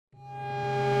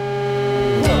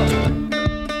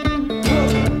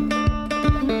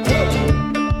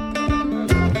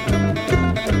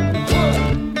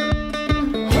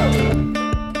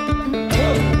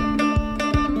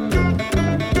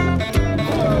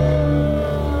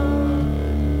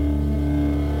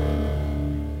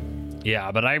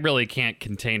Yeah, but I really can't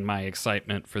contain my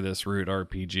excitement for this Root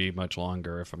RPG much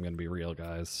longer, if I'm going to be real,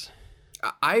 guys.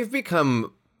 I've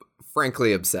become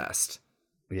frankly obsessed.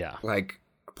 Yeah. Like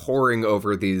poring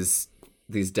over these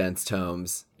dense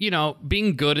tomes. You know,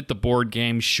 being good at the board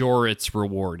game, sure, it's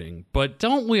rewarding, but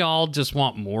don't we all just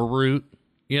want more Root,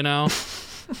 you know?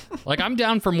 Like, I'm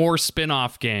down for more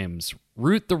spin-off games.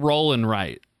 Root the Roll and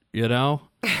Write, you know?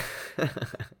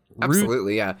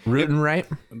 Absolutely, yeah. Root and Write?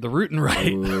 The Root and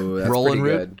Write. Ooh, that's Roll and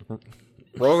pretty Root? good.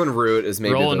 Roll and Root is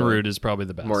maybe Roll and Root is probably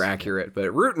the best. more accurate,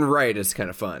 but Root and Write is kind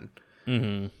of fun.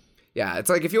 Mm-hmm. Yeah, it's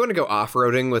like if you want to go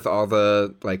off-roading with all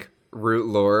the like Root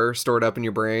lore stored up in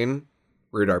your brain,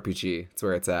 Root RPG. It's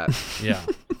where it's at. Yeah.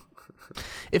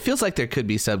 It feels like there could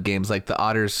be sub games like the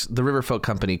Riverfolk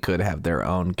Company could have their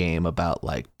own game about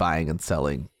like buying and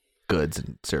selling goods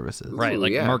and services. Right,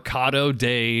 like yeah. Mercado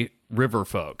de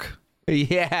Riverfolk.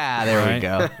 Yeah, there we Right?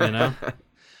 go. You know?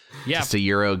 Yeah. Just a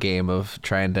Euro game of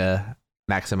trying to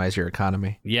maximize your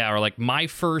economy. Yeah, or like My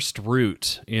First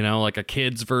Root, you know, like a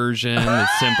kid's version with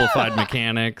simplified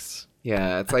mechanics.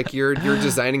 Yeah, it's like you're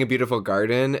designing a beautiful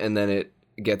garden and then it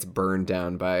gets burned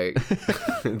down by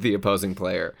the opposing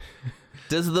player.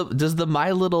 Does the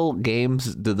My Little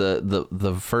games, do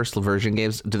the first version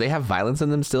games, do they have violence in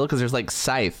them still? Because there's like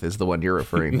Scythe is the one you're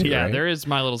referring to. Yeah, right? there is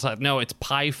My Little Scythe. No, it's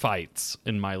pie fights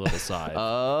in My Little Scythe.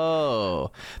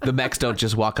 Oh, the mechs don't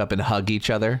just walk up and hug each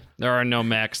other. There are no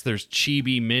mechs. There's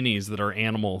chibi minis that are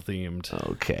animal themed.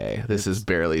 Okay, this is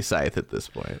barely Scythe at this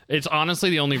point. It's honestly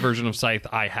the only version of Scythe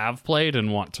I have played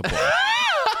and want to play.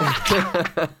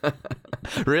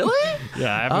 Really?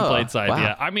 Yeah, I haven't played Scythe wow.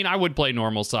 yet. I mean, I would play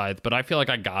normal Scythe, but I feel like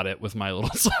I got it with My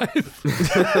Little Scythe.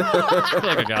 I feel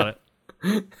like I got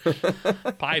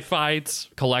it. Pie fights,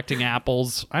 collecting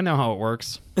apples. I know how it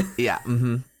works. Yeah.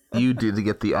 Mm-hmm. You do to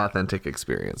get the authentic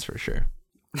experience for sure.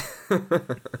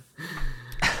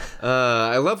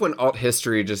 I love when alt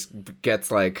history just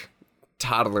gets like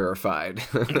toddlerified.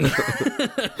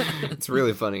 It's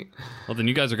really funny. Well, then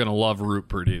you guys are going to love Root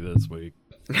Pretty this week.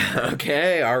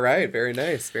 Okay, all right. Very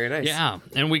nice. Very nice. Yeah,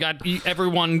 and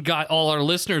all our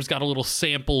listeners got a little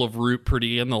sample of Root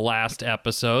Pretty in the last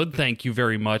episode. Thank you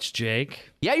very much,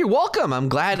 Jake. Yeah, you're welcome. I'm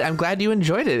glad you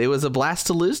enjoyed it. It was a blast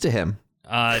to lose to him.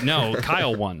 No,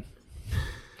 Kyle won.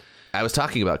 I was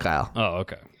talking about Kyle. Oh,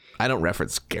 okay. I don't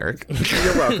reference Garrick.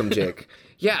 You're welcome, Jake.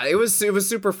 Yeah, it was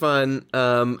super fun.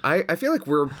 I feel like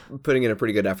we're putting in a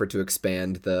pretty good effort to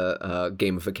expand the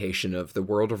gamification of the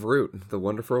world of Root, the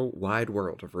wonderful wide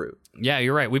world of Root. Yeah,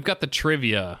 you're right. We've got the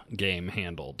trivia game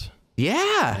handled.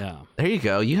 Yeah. There you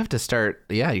go. You have to start.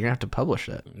 Yeah, you're going to have to publish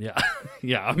it. Yeah.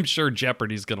 Yeah, I'm sure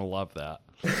Jeopardy's going to love that.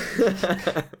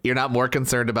 You're not more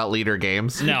concerned about leader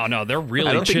games? No, they're really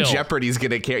I don't chill. think Jeopardy's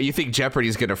going to care. You think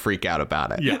Jeopardy's going to freak out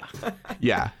about it? Yeah.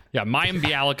 Yeah. Yeah, Mayim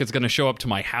Bialik is going to show up to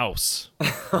my house.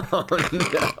 A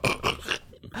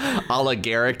la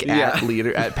Garrick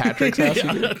at Patrick's house?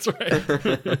 Yeah, that's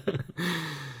right.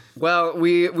 Well,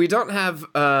 we don't have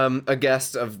a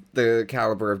guest of the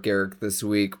caliber of Garrick this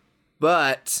week,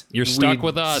 but You're stuck we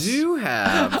with us. do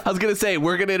have, I was going to say,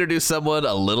 we're going to introduce someone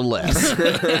a little less.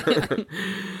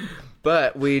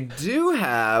 but we do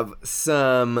have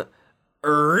some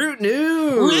Root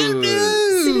news.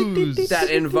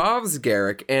 That involves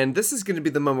Garrick, and this is going to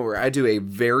be the moment where I do a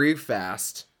very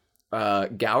fast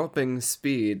galloping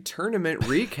speed tournament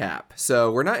recap.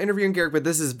 So we're not interviewing Garrick, but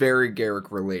this is very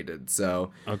Garrick related.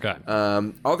 So Okay.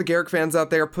 all the Garrick fans out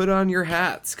there, put on your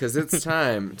hats because it's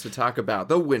time to talk about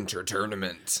the winter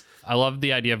tournament. I love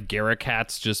the idea of Garrick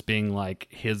hats just being like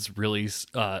his really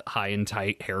high and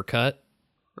tight haircut.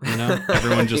 You know,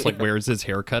 everyone just like wears his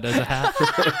haircut as a hat.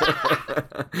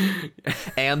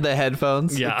 And the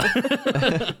headphones. Yeah.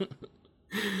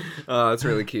 Oh, that's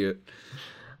really cute.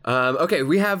 Okay,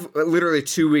 we have literally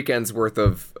 2 weekends worth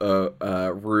of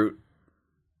Root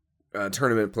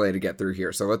tournament play to get through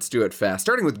here, so let's do it fast.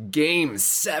 Starting with Game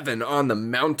 7 on the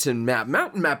Mountain Map.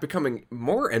 Mountain Map becoming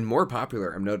more and more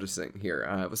popular, I'm noticing here.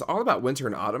 It was all about winter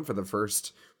and autumn for the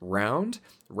first round.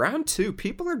 Round 2,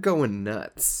 people are going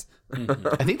nuts.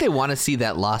 I think they want to see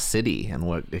that Lost City and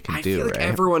what it can I do, feel like right?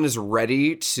 everyone is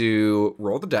ready to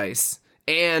roll the dice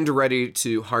and ready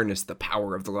to harness the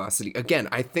power of the Lost City. Again,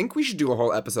 I think we should do a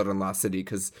whole episode on Lost City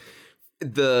because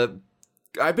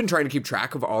I've been trying to keep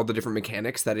track of all the different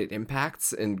mechanics that it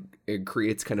impacts and it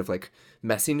creates kind of like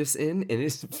messiness in, and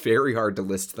it's very hard to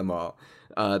list them all.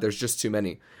 There's just too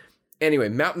many. Anyway,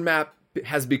 Mountain Map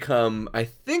has become, I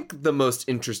think, the most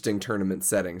interesting tournament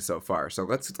setting so far. So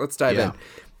let's dive in.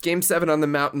 Game 7 on the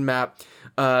Mountain Map.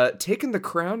 Taking the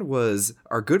crown was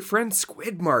our good friend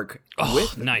Squidmark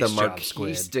with nice the job,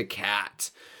 Marquise de Cat.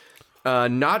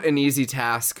 Not an easy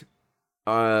task.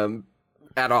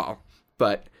 at all,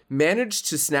 but managed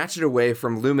to snatch it away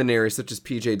from luminaries such as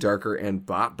PJ Darker and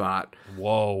BotBot.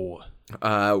 Whoa.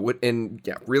 And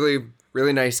yeah, really,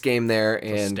 really nice game there.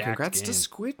 And stacked congrats to game.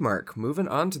 Squidmark moving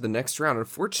on to the next round.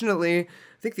 Unfortunately, I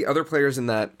think the other players in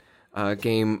that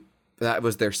game, that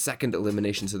was their second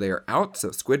elimination, so they are out. So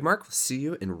Squidmark, we'll see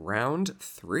you in round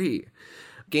 3.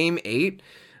 Game 8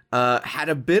 had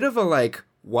a bit of a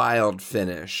wild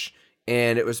finish,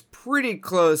 and it was pretty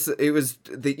close. It was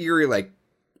the Erie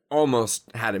almost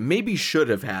had it, maybe should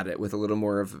have had it with a little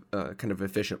more of kind of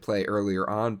efficient play earlier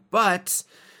on, but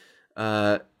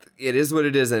it is what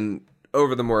it is, and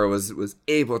Over the Moor was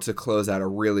able to close out a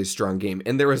really strong game.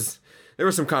 And there was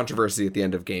some controversy at the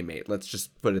end of game 8. Let's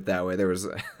just put it that way. There was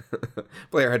a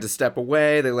player had to step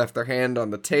away. They left their hand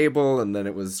on the table, and then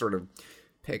it was sort of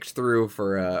picked through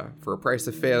for a price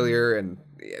of failure. And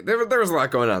there was a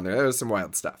lot going on there. There was some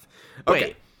wild stuff.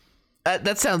 Okay. Wait,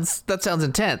 that sounds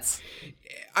intense.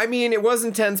 I mean, it was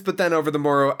intense, but then Over the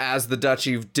Moor, as the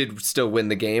Duchy, did still win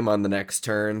the game on the next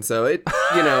turn. So it,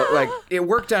 it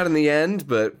worked out in the end,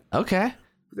 but Okay.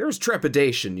 there was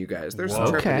trepidation, you guys. There's some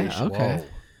Whoa. trepidation. Okay. Whoa.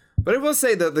 But I will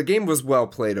say that the game was well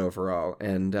played overall,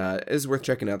 and is worth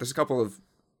checking out. There's a couple of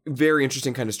very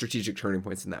interesting kind of strategic turning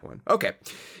points in that one. Okay.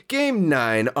 Game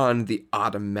 9 on the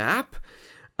Autumn map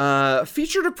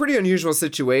featured a pretty unusual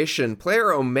situation.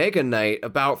 Player Omega Knight,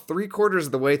 about 3/4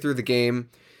 of the way through the game,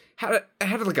 had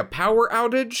a power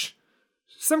outage.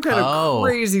 Some kind of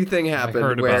crazy thing happened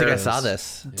heard about where I think I Yes. saw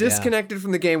this. disconnected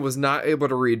from the game, was not able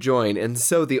to rejoin, and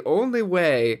so the only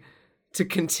way to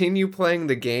continue playing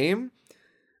the game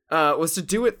was to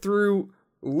do it through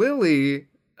Lily's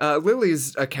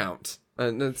account,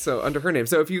 and so under her name.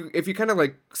 So if you kind of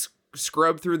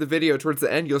scrub through the video towards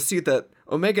the end, you'll see that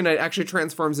Omega Knight actually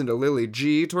transforms into Lily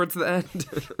G towards the end.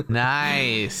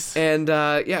 Nice. And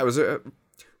it was a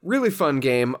really fun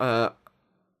game.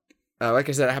 Like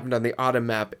I said, it happened on the Autumn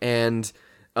map, and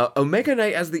Omega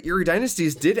Knight, as the Erie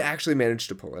Dynasties, did actually manage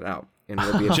to pull it out. And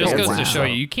will be Just goes to advancing. show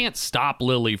you can't stop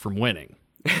Lily from winning.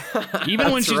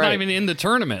 Even when she's not right. even in the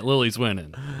tournament, Lily's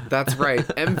winning. That's right.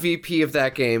 MVP of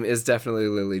that game is definitely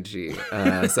Lily G.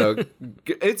 So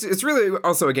it's really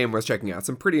also a game worth checking out.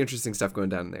 Some pretty interesting stuff going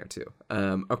down in there too.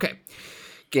 Okay.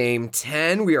 Game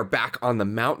 10, we are back on the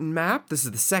mountain map. This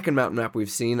is the second mountain map we've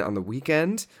seen on the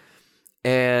weekend.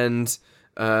 And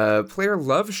player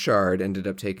Love Shard ended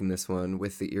up taking this one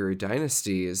with the Erie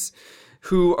Dynasties,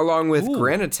 who, along with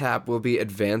Granitap, will be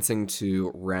advancing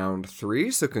to round 3.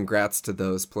 So congrats to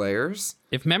those players.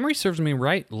 If memory serves me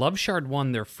right, Love Shard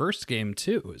won their first game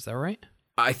too. Is that right?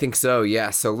 I think so, yeah.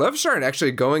 So Love Shard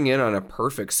actually going in on a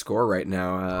perfect score right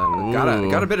now.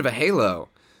 Got a bit of a halo.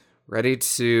 Ready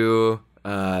to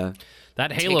That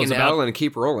take Halo's an L and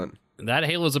keep rolling. That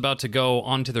Halo's about to go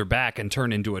onto their back and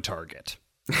turn into a target.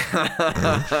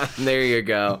 There you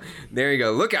go.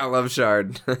 Look out, Love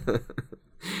Shard.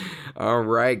 All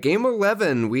right. Game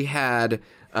 11, we had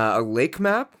a lake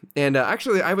map. And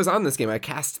actually, I was on this game. I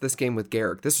cast this game with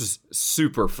Garrick. This was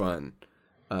super fun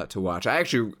to watch. I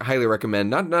actually highly recommend,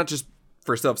 not just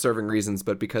for self-serving reasons,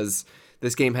 but because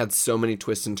this game had so many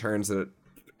twists and turns that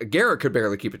Garrick could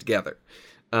barely keep it together.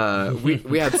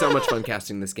 We had so much fun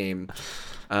casting this game.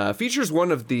 Features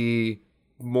one of the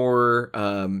more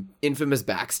infamous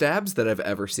backstabs that I've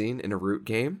ever seen in a Root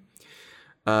game.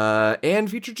 And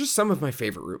featured just some of my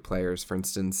favorite Root players, for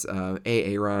instance,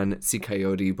 Aaron, C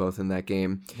Coyote, both in that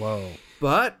game. Whoa.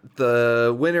 But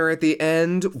the winner at the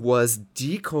end was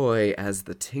Decoy as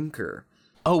the Tinker.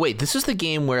 Oh, wait, this was the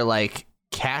game where,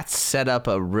 Cats set up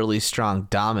a really strong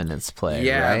dominance play,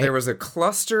 Yeah, right? there was a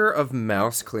cluster of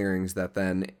mouse clearings that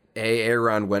then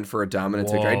Aaron went for a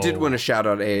dominance victory. I did want to shout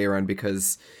out Aaron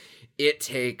because it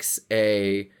takes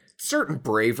a certain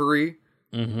bravery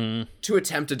to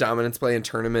attempt a dominance play in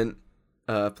tournament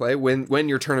play when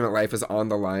your tournament life is on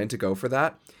the line to go for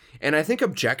that. And I think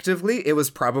objectively, it was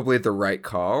probably the right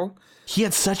call. He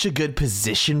had such a good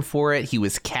position for it. He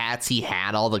was Cats. He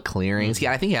had all the clearings.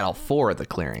 I think he had all 4 of the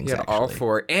clearings, He had actually. all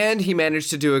 4. And he managed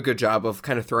to do a good job of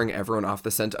kind of throwing everyone off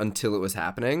the scent until it was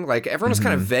happening. Everyone was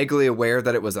kind of vaguely aware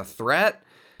that it was a threat,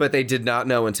 but they did not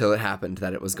know until it happened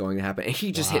that it was going to happen. And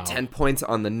he just hit 10 points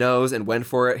on the nose and went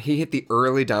for it. He hit the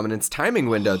early dominance timing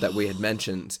window that we had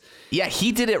mentioned. Yeah,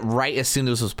 he did it right as soon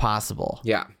as was possible.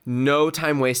 Yeah, no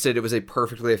time wasted. It was a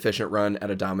perfectly efficient run at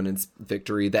a dominance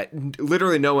victory that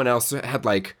literally no one else had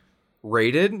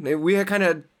rated. We had kind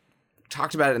of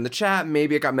talked about it in the chat.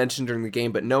 Maybe it got mentioned during the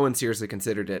game, but no one seriously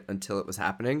considered it until it was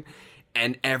happening.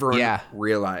 And everyone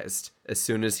realized as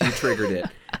soon as he triggered it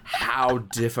how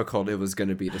difficult it was going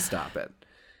to be to stop it.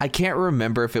 I can't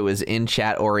remember if it was in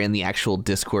chat or in the actual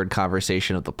Discord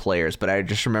conversation of the players, but I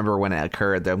just remember when it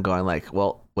occurred, them going like,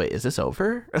 well, wait, is this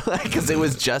over? Because it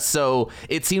was just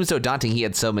it seemed so daunting. He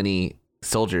had so many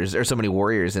soldiers or so many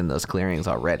warriors in those clearings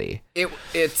already.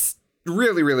 It's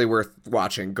really, really worth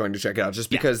watching, going to check it out, just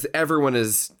because everyone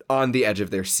is on the edge of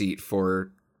their seat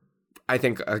for, I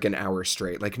think, like an hour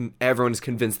straight. Like, everyone's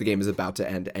convinced the game is about to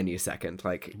end any second.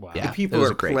 Like, the people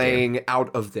are playing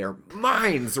out of their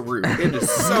minds, Root. It is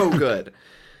so good.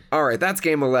 All right, that's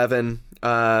game 11.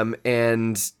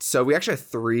 And so we actually had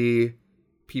 3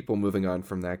 people moving on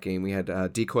from that game. We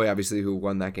had Decoy, obviously, who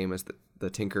won that game as the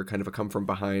Tinker, kind of a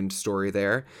come-from-behind story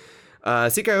there.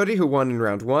 Sea Coyote, who won in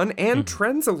round 1, and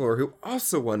Trenzalore, who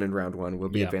also won in round 1, will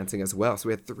be advancing as well. So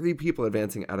we had 3 people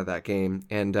advancing out of that game.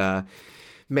 And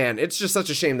man, it's just such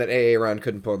a shame that Aaron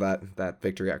couldn't pull that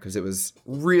victory out, because it was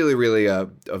really, really a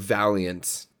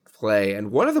valiant play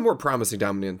and one of the more promising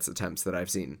dominance attempts that I've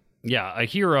seen. Yeah, a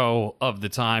hero of the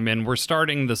time, and we're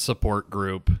starting the support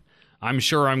group. I'm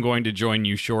sure I'm going to join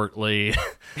you shortly.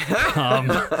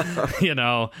 You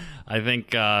know, I think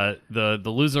the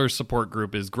loser support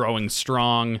group is growing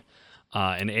strong,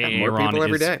 and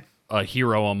Aaron is a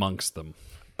hero amongst them.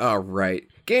 All right.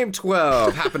 Game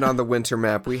 12 happened on the winter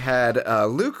map. We had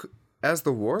Luke as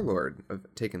the warlord of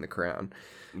taking the crown.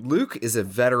 Luke is a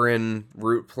veteran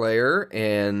Root player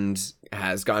and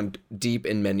has gone deep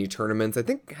in many tournaments. I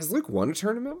think, has Luke won a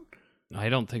tournament? I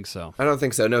don't think so. I don't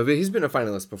think so. No, but he's been a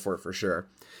finalist before for sure.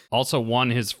 Also won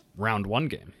his round 1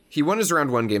 game. He won his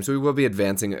round 1 game, so we will be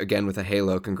advancing again with a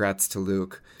Halo. Congrats to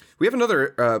Luke. We have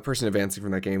another person advancing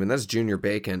from that game, and that's Junior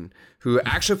Bacon, who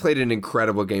actually played an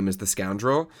incredible game as the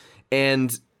Scoundrel.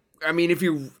 And, I mean, if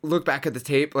you look back at the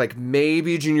tape, like,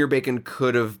 maybe Junior Bacon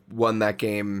could have won that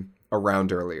game a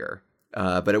round earlier.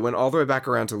 But it went all the way back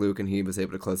around to Luke, and he was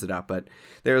able to close it out. But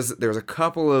there's a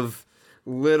couple of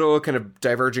little kind of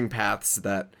diverging paths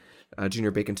that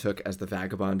Junior Bacon took as the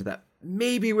Vagabond that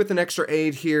maybe with an extra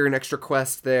aid here, an extra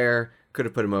quest there, could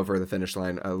have put him over the finish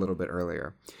line a little bit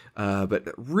earlier. But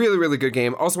really, really good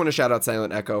game. Also want to shout out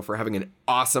Silent Echo for having an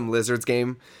awesome Lizards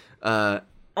game.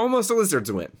 Almost a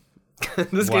Lizards win.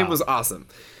 This game was awesome.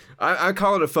 I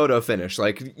call it a photo finish.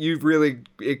 Like,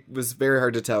 it was very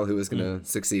hard to tell who was going to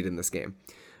succeed in this game.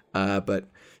 But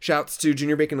shouts to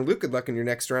Junior Bacon and Luke. Good luck in your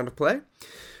next round of play.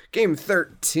 Game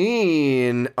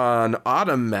 13 on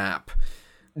Autumn map.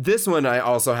 This one I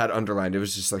also had underlined. It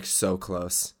was just like so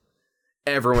close.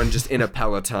 Everyone just in a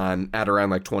peloton at around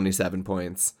like 27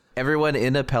 points. Everyone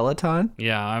in a peloton?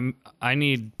 Yeah, I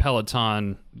need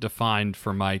peloton defined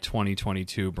for my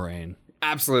 2022 brain.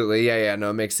 Absolutely. Yeah.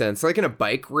 No, it makes sense. Like in a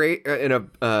bike race, in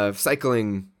a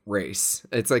cycling race.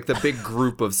 It's like the big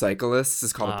group of cyclists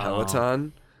is called a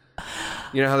peloton.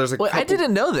 You know how there's I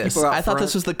didn't know this. I thought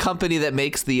this was the company that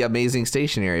makes the amazing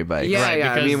stationary bikes. Yeah, right,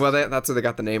 yeah. I mean, well, that's where they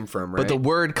got the name from, right? But the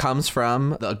word comes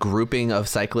from a grouping of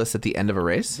cyclists at the end of a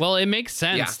race? Well, it makes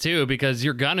sense, too, because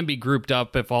you're going to be grouped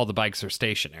up if all the bikes are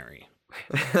stationary.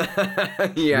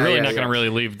 You're really not going to really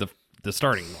leave the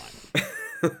starting line.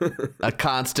 A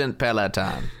constant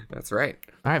peloton. That's right.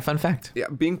 All right, fun fact. Yeah,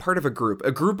 being part of a group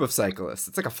of cyclists.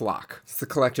 It's like a flock. It's the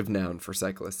collective noun for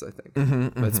cyclists, I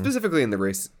think. But specifically in the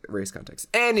race context.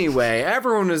 Anyway,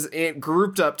 everyone was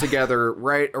grouped up together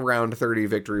right around 30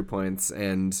 victory points.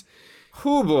 And,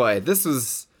 oh boy,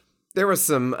 there was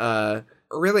some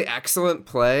really excellent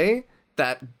play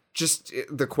that just,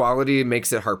 the quality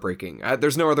makes it heartbreaking.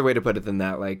 There's no other way to put it than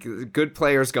that. Like, good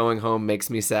players going home makes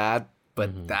me sad,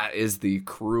 but that is the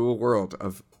cruel world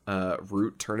of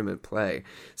Root tournament play.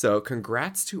 So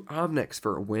congrats to Omnix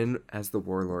for a win as the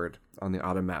Warlord on the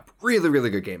Autumn map. Really, really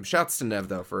good game. Shouts to Nev,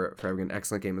 though, for having an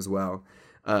excellent game as well.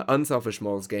 Unselfish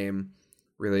Moles game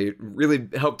really, really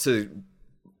helped to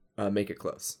make it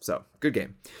close. So, good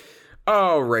game.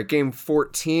 All right, game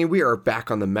 14. We are back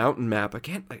on the mountain map.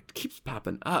 Again, it keeps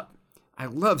popping up. I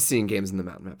love seeing games in the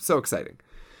mountain map. So exciting.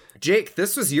 Jake,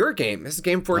 this was your game. This is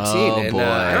game 14. And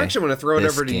I actually want to throw it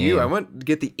over to you. I want to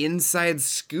get the inside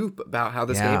scoop about how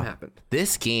this game happened.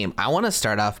 This game, I want to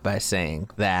start off by saying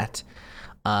that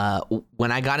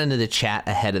when I got into the chat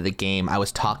ahead of the game, I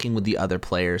was talking with the other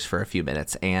players for a few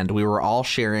minutes, and we were all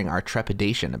sharing our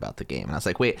trepidation about the game. And I was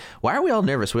like, wait, why are we all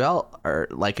nervous? We all are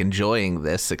like enjoying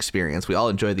this experience. We all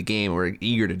enjoy the game. We're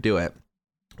eager to do it.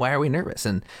 Why are we nervous?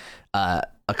 And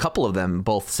a couple of them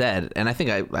both said, and I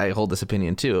think I hold this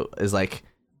opinion too, is like,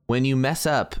 when you mess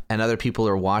up and other people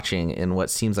are watching in what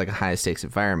seems like a high stakes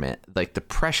environment, like the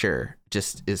pressure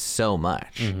just is so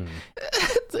much.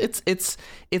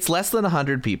 it's less than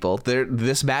 100 people.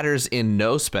 This matters in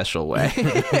no special way.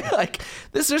 Like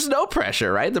there's no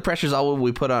pressure, right? The pressure's all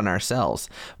we put on ourselves.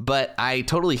 But I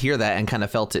totally hear that and kind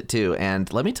of felt it too.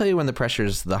 And let me tell you when the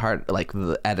pressure's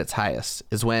at its highest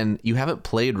is when you haven't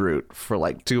played Root for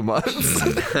like 2 months.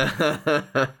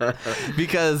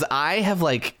 Because I have,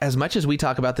 like, as much as we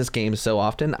talk about this game so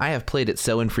often, I have played it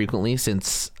so infrequently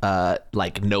since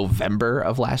like November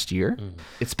of last year.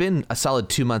 It's been a solid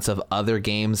 2 months of other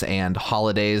games and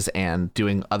holidays and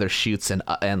doing other shoots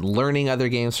and learning other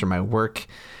games for my work.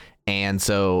 And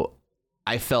so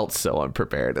I felt so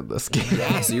unprepared in this game.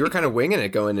 Yeah, so you were kind of winging it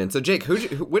going in. So Jake,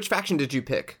 which faction did you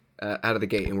pick out of the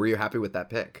gate, and were you happy with that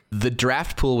pick? The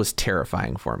draft pool was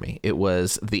terrifying for me. It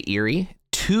was the Eerie,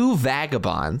 2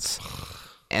 Vagabonds,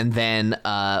 and then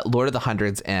Lord of the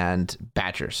Hundreds and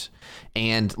Badgers.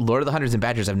 And Lord of the Hundreds and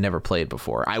Badgers I've never played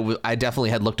before. I definitely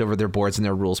had looked over their boards and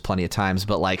their rules plenty of times,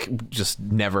 but like just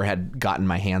never had gotten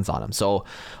my hands on them. So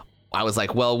I was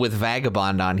like, well, with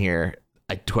Vagabond on here,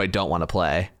 I don't want to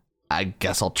play. I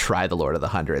guess I'll try the Lord of the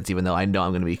Hundreds, even though I know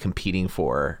I'm going to be competing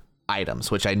for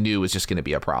items, which I knew was just going to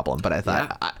be a problem. But I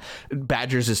thought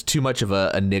Badgers is too much of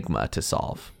a enigma to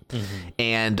solve.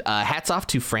 And hats off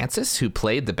to Francis, who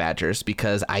played the Badgers,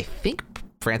 because I think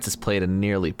Francis played a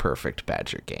nearly perfect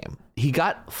Badger game. He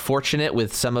got fortunate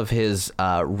with some of his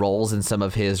rolls and some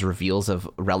of his reveals of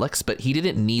relics, but he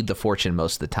didn't need the fortune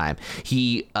most of the time.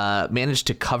 He managed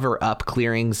to cover up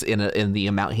clearings in the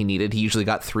amount he needed. He usually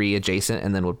got 3 adjacent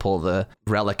and then would pull the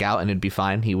relic out and it'd be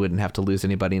fine. He wouldn't have to lose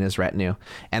anybody in his retinue.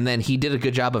 And then he did a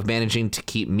good job of managing to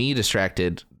keep me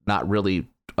distracted, not really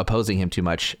opposing him too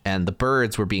much, and the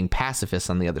birds were being pacifists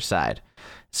on the other side.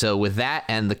 So with that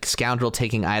and the scoundrel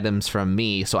taking items from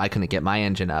me so I couldn't get my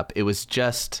engine up, it was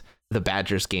just the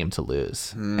Badgers game to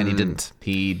lose. And he didn't.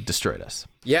 He destroyed us.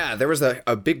 Yeah, there was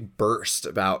a big burst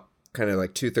about kind of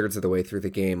like 2/3 of the way through the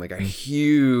game, like a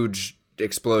huge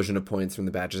explosion of points from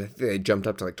the Badgers. I think they jumped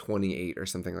up to like 28 or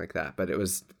something like that. But it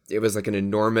was like an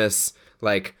enormous,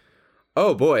 like,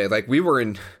 oh boy, like we were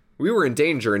in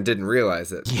danger and didn't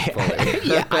realize it.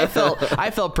 Yeah,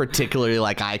 I felt particularly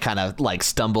like I kind of like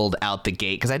stumbled out the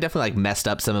gate because I definitely like messed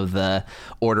up some of the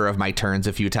order of my turns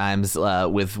a few times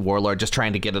with Warlord, just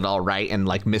trying to get it all right and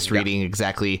like misreading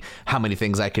exactly how many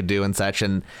things I could do and such.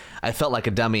 And I felt like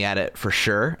a dummy at it for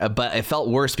sure, but it felt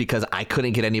worse because I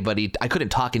couldn't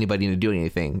talk anybody into doing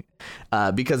anything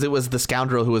because it was the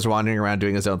scoundrel who was wandering around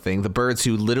doing his own thing, the birds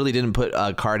who literally didn't put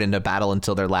a card into battle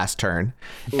until their last turn,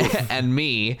 and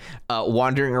me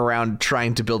wandering around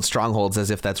trying to build strongholds as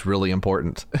if that's really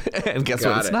important. And guess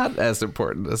what? It's not as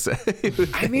important as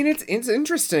I mean, it's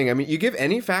interesting. I mean, you give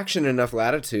any faction enough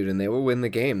latitude and they will win the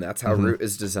game. That's how Root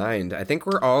is designed. I think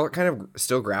we're all kind of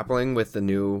still grappling with the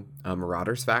new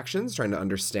Marauders factions, trying to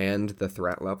understand the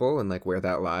threat level and like where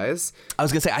that lies. I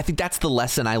was gonna say, I think that's the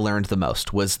lesson I learned the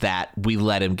most, was that we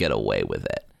let him get away with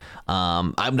it.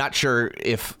 I'm not sure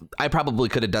if I probably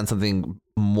could have done something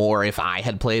more if I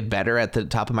had played better at the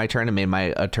top of my turn and made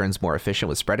my turns more efficient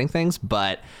with spreading things,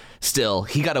 but still,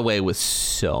 he got away with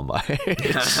so much.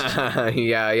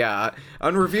 Yeah.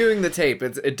 On reviewing the tape,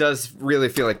 it does really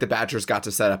feel like the Badgers got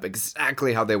to set up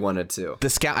exactly how they wanted to.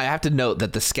 I have to note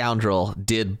that the scoundrel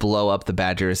did blow up the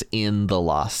Badgers in the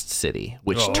Lost City,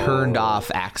 which turned off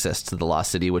access to the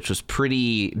Lost City, which was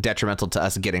pretty detrimental to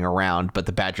us getting around, but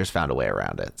the Badgers found a way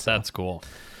around it. So. That's cool.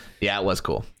 Yeah, it was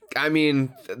cool. I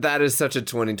mean, that is such a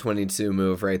 2022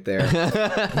 move right there.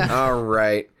 All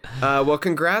right. Well,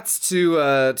 congrats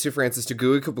to Francis, to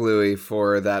Gooey Kablooey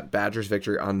for that Badgers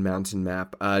victory on Mountain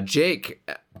Map. Jake,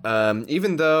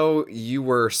 even though you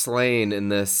were slain in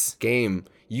this game,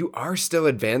 you are still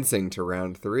advancing to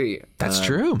round 3. That's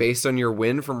true. Based on your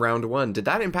win from round 1. Did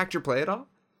that impact your play at all?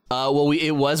 Well,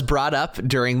 it was brought up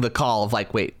during the call of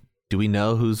like, wait, do we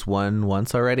know who's won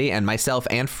once already? And myself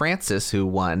and Francis, who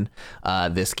won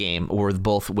this game, were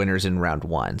both winners in round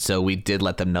 1. So we did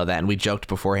let them know that. And we joked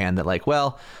beforehand that like,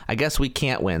 well, I guess we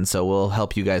can't win, so we'll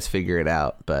help you guys figure it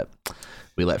out. But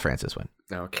we let Francis win.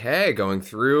 Okay, going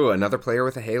through another player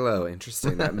with a halo.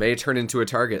 Interesting. That may turn into a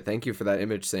target. Thank you for that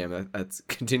image, Sam. That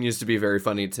continues to be very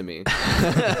funny to me.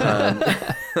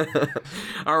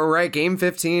 All right, game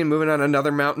 15. Moving on,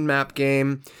 another Mountain Map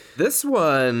game. This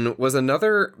one was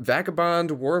another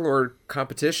Vagabond Warlord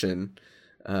competition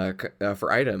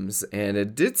for items, and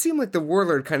it did seem like the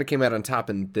Warlord kind of came out on top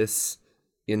in this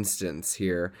instance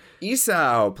here.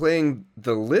 Esau playing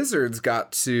the Lizards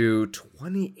got to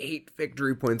 28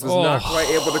 victory points, was not quite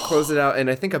able to close it out, and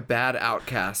I think a bad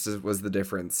outcast was the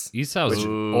difference. Esau's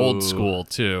old school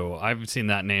too. I've seen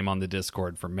that name on the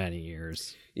Discord for many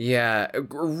years. Yeah, a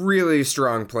really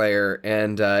strong player,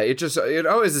 and it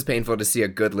always is painful to see a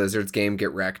good Lizards game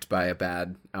get wrecked by a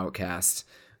bad outcast,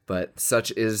 but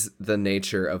such is the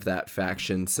nature of that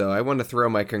faction. So I want to throw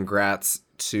my congrats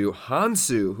to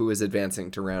Hansu, who is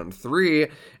advancing to round 3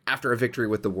 after a victory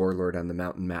with the Warlord on the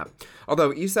mountain map.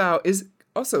 Although Esau is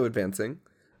also advancing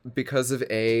because of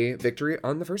a victory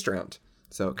on the first round.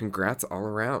 So congrats all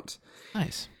around.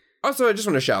 Nice. Also, I just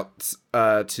want to shout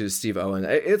to Steve Owen.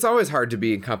 It's always hard to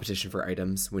be in competition for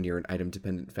items when you're an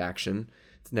item-dependent faction.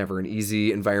 It's never an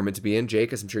easy environment to be in.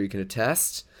 Jake, as I'm sure you can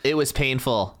attest. It was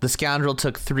painful. The scoundrel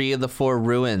took 3 of the 4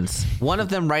 ruins. One of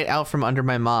them right out from under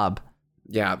my mob.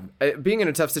 Yeah, being in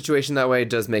a tough situation that way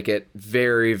does make it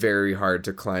very, very hard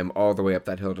to climb all the way up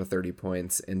that hill to 30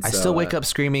 points. And so, I still wake up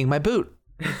screaming, my boot.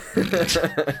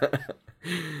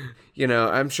 You know,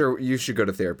 I'm sure you should go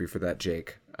to therapy for that,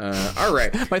 Jake. All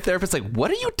right. My therapist's like,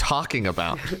 what are you talking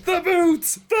about? The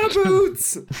boots! The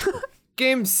boots!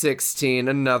 Game 16,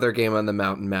 another game on the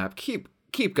mountain map. Keep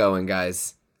going,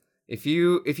 guys. If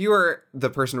you are the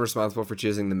person responsible for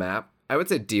choosing the map, I would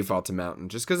say default to mountain,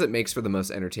 just because it makes for the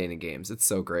most entertaining games. It's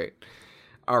so great.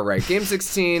 All right, game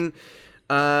 16.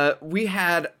 We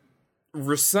had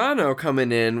Rusano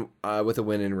coming in with a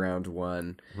win in round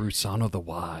 1. Rusano the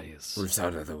Wise.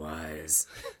 Rusano the Wise.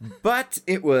 But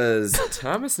it was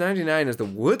Thomas99 as the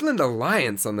Woodland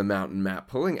Alliance on the mountain map,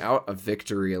 pulling out a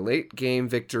victory, a late game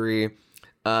victory.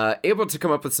 Able to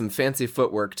come up with some fancy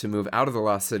footwork to move out of the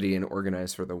Lost City and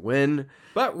organize for the win.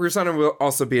 But Rusano will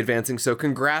also be advancing, so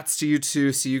congrats to you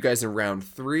two. See you guys in round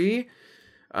 3.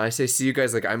 I say see you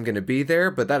guys like I'm going to be there,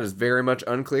 but that is very much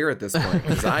unclear at this point,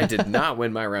 because I did not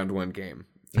win my round 1 game.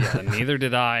 Yeah, neither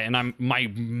did I. And my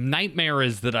nightmare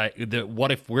is that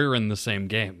what if we're in the same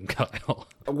game, Kyle?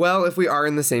 Well, if we are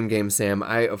in the same game, Sam,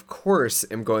 I, of course,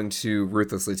 am going to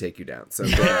ruthlessly take you down. So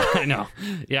I know.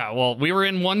 Yeah, well, we were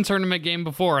in one tournament game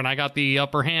before, and I got the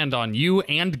upper hand on you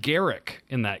and Garrick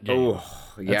in that game. Oh,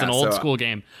 yeah. That's an old school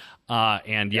game.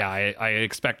 And yeah, I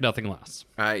expect nothing less.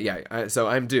 So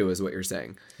I'm due, is what you're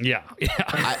saying. Yeah.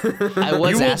 I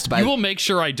was asked by... You will make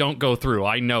sure I don't go through.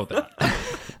 I know that.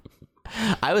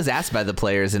 I was asked by the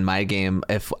players in my game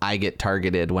if I get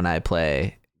targeted when I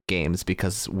play games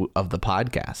because of the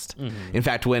podcast. Mm-hmm. In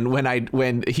fact,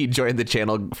 when he joined the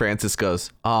channel, Francis goes,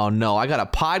 "Oh no, I got a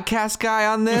podcast guy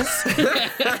on this."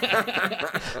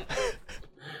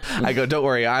 I go, "Don't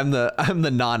worry, I'm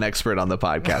the non-expert on the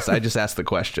podcast. I just ask the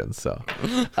questions." So,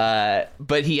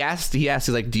 but he asked, he's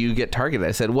like, "Do you get targeted?"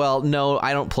 I said, "Well, no,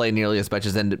 I don't play nearly as much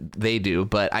as they do,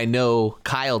 but I know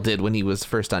Kyle did when he was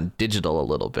first on digital a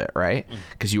little bit, right?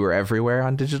 Because you were everywhere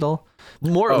on digital,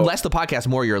 less the podcast,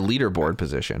 more your leaderboard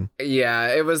position." Yeah,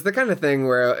 it was the kind of thing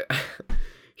where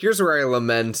here's where I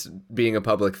lament being a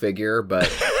public figure, but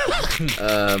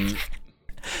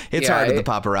it's hard with the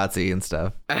paparazzi and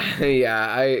stuff.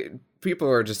 People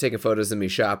are just taking photos of me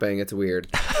shopping. It's weird.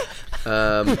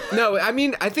 No, I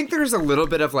mean, I think there's a little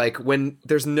bit of like when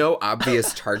there's no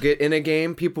obvious target in a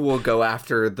game, people will go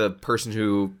after the person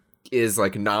who is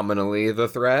like nominally the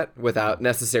threat without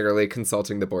necessarily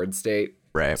consulting the board state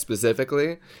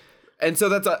specifically. And so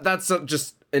that's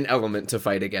just an element to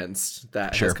fight against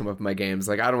that has come up in my games.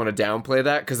 Like, I don't want to downplay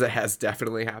that because it has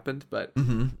definitely happened, but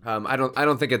I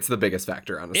don't think it's the biggest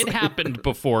factor, honestly. It happened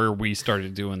before we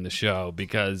started doing the show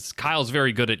because Kyle's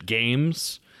very good at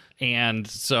games. And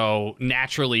so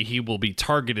naturally he will be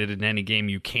targeted in any game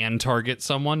you can target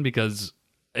someone, because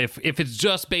if it's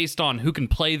just based on who can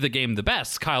play the game the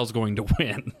best, Kyle's going to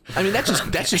win. I mean,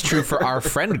 that's just true for our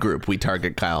friend group. We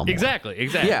target Kyle more. Exactly.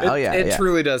 Yeah. It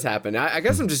truly does happen. I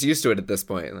guess I'm just used to it at this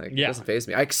point. Like, it doesn't faze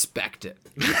me. I expect it.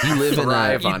 You live in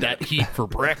eat that heat for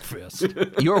breakfast.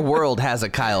 Your world has a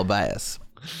Kyle bias,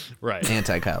 right?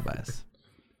 Anti-Kyle bias.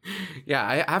 Yeah,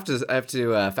 I have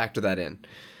to factor that in.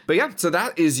 But yeah, so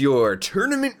that is your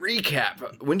tournament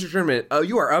recap. Winter tournament. Oh,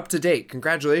 you are up to date.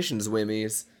 Congratulations,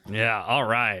 Wimmies. Yeah, all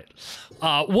right.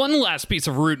 One last piece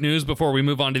of Root news before we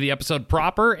move on to the episode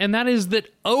proper, and that is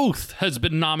that Oath has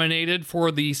been nominated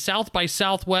for the South by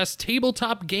Southwest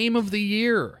Tabletop Game of the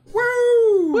Year.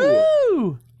 Woo!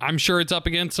 Woo! I'm sure it's up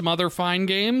against some other fine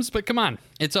games, but come on.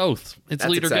 It's Oath. It's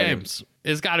That's Leader exciting. Games.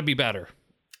 It's got to be better.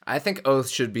 I think Oath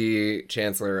should be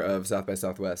Chancellor of South by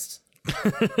Southwest.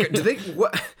 Do they?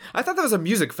 What? I thought that was a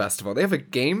music festival. They have a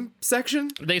game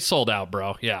section. They sold out,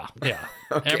 bro. Yeah.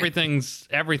 Okay.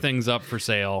 Everything's up for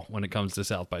sale when it comes to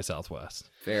South by Southwest.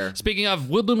 Fair. Speaking of,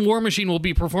 Woodland War Machine will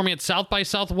be performing at South by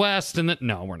Southwest, and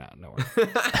no, we're not. No, we're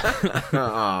not.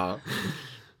 Aw.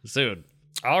 Soon.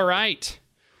 All right.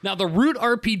 Now, the Root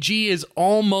RPG is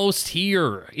almost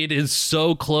here. It is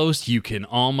so close, you can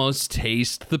almost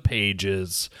taste the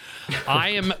pages. I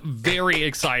am very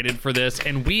excited for this,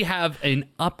 and we have an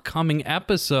upcoming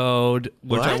episode,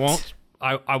 which What?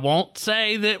 I won't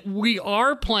say that we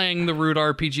are playing the Root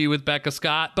RPG with Becca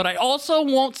Scott, but I also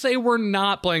won't say we're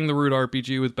not playing the Root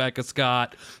RPG with Becca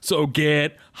Scott. So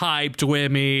get hyped,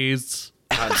 Wimmies.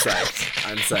 I'm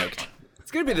psyched.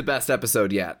 It's gonna be the best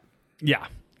episode yet. Yeah,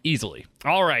 easily.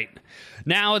 All right.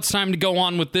 Now it's time to go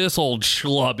on with this old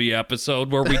schlubby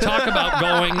episode where we talk about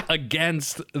going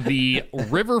against the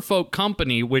Riverfolk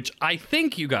Company, which I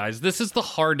think, you guys, this is the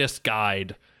hardest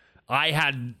guide. I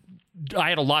had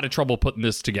a lot of trouble putting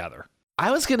this together.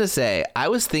 I was going to say, I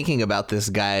was thinking about this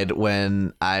guide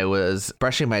when I was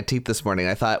brushing my teeth this morning.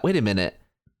 I thought, wait a minute.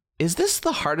 Is this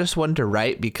the hardest one to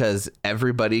write because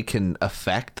everybody can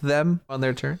affect them on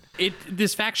their turn?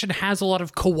 This faction has a lot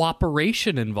of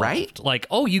cooperation involved. Right? Like,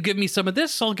 oh, you give me some of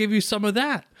this, I'll give you some of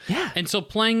that. Yeah. And so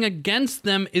playing against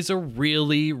them is a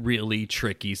really, really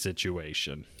tricky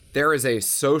situation. There is a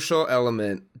social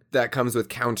element that comes with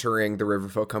countering the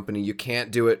Riverfolk Company. You can't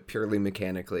do it purely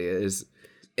mechanically. It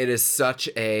is such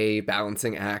a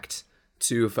balancing act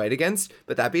to fight against.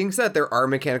 But that being said, there are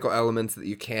mechanical elements that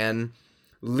you can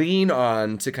lean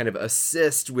on to kind of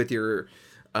assist with your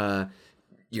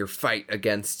fight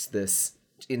against this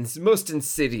most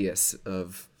insidious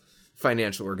of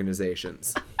financial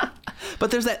organizations. But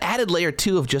there's that added layer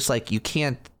too of just like you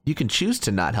can choose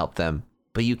to not help them,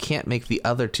 but you can't make the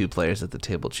other two players at the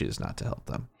table choose not to help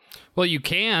them. Well, you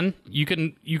can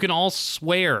all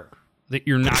swear that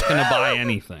you're not going to buy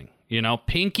anything,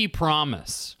 pinky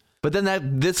promise. But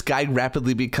then this guide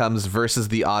rapidly becomes versus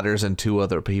the otters and two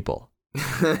other people.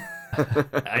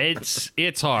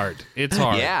 It's hard. It's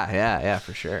hard. Yeah,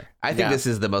 for sure. I think this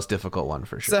is the most difficult one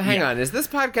for sure. So hang on, is this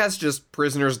podcast just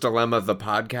Prisoner's Dilemma, the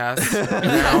podcast?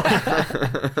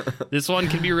 This one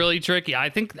can be really tricky. I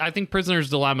think Prisoner's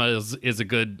Dilemma is a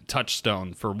good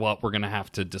touchstone for what we're going to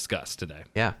have to discuss today.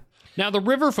 Yeah. Now, the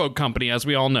Riverfolk Company, as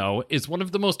we all know, is one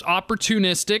of the most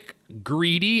opportunistic,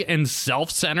 greedy, and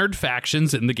self-centered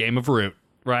factions in the game of Root,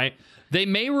 right? They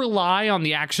may rely on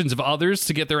the actions of others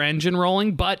to get their engine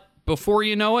rolling, but before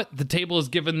you know it, the table has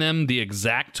given them the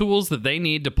exact tools that they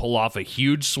need to pull off a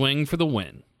huge swing for the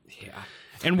win. Yeah.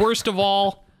 And worst of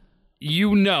all,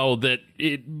 you know that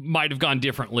it might have gone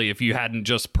differently if you hadn't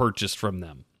just purchased from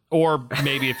them. Or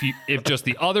maybe if just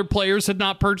the other players had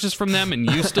not purchased from them and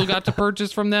you still got to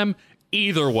purchase from them.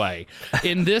 Either way,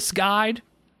 in this guide,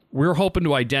 we're hoping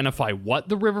to identify what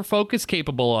the Riverfolk is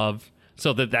capable of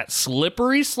so that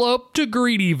slippery slope to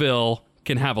Greedyville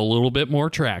can have a little bit more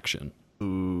traction.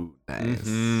 Ooh, nice.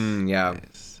 Yeah.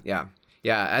 Nice. Yeah.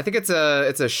 Yeah, I think it's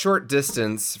a short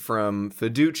distance from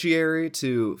fiduciary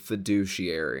to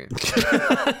fiduciary.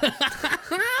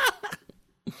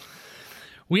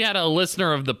 We had a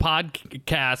listener of the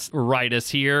podcast write us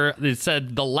here. It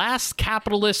said, "The last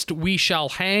capitalist we shall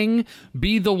hang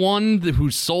be the one who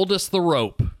sold us the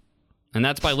rope." And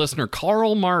that's by listener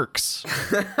Karl Marx.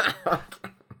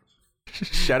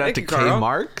 Shout out to K. Carl.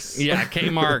 Marks. Yeah, K.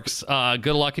 Marx. Good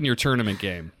luck in your tournament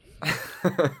game.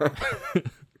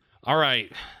 All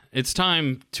right. It's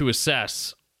time to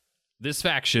assess this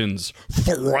faction's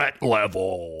threat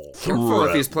level. Careful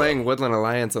if he's playing Woodland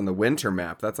Alliance on the winter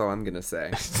map. That's all I'm going to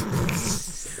say. I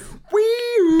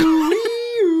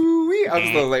was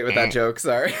a little late with that joke.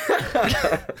 Sorry.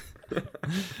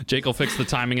 Jake will fix the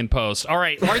timing in post. All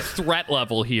right. Our threat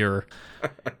level here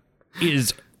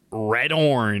is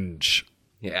red-orange.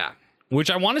 Yeah. Which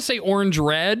I want to say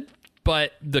orange-red,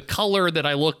 but the color that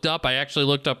I looked up, I actually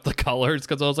looked up the colors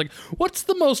because I was like, what's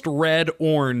the most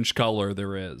red-orange color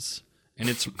there is? And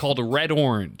it's called a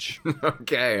red-orange.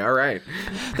 Okay. All right.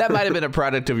 That might have been a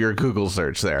product of your Google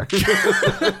search there.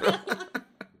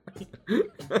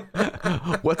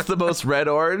 What's the most red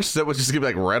orange? So we'll just give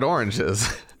like red oranges.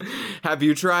 Have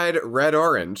you tried red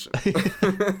orange?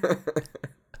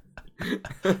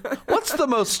 What's the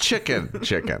most chicken?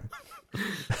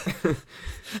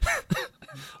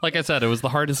 Like I said, it was the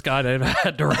hardest guide I've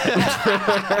had to write.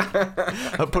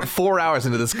 I put 4 hours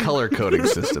into this color coding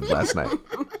system last night.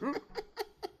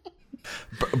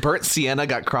 Burnt sienna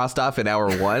got crossed off in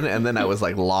hour 1, and then I was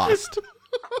like lost.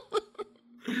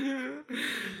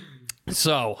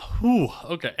 So,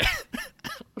 okay.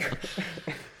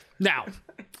 Now,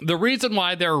 The reason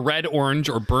why they're red, orange,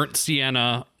 or burnt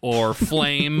sienna or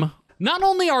flame, not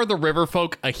only are the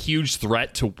Riverfolk a huge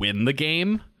threat to win the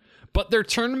game, but their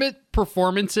tournament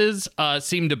performances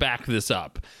seem to back this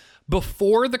up.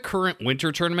 Before the current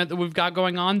winter tournament that we've got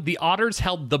going on, the Otters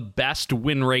held the best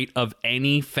win rate of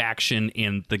any faction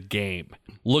in the game.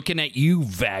 Looking at you,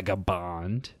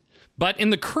 vagabond. But in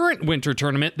the current winter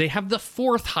tournament, they have the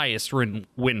 4th highest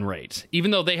win rate,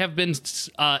 even though they have been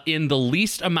in the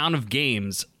least amount of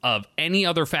games of any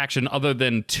other faction other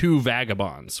than 2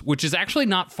 vagabonds, which is actually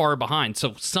not far behind.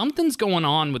 So something's going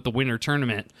on with the winter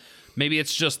tournament. Maybe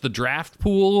it's just the draft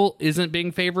pool isn't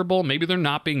being favorable. Maybe they're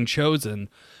not being chosen.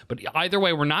 But either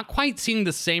way, we're not quite seeing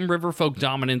the same Riverfolk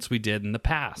dominance we did in the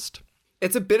past.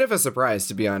 It's a bit of a surprise,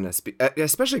 to be honest,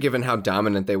 especially given how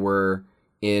dominant they were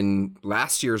in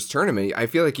last year's tournament. I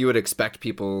feel like you would expect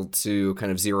people to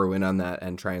kind of zero in on that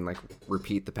and try and like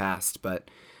repeat the past.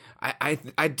 But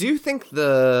I do think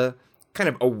the kind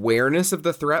of awareness of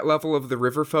the threat level of the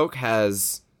Riverfolk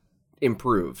has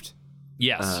improved.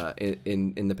 Yes.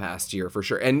 In the past year, for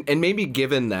sure. And maybe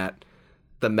given that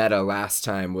the meta last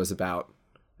time was about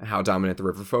how dominant the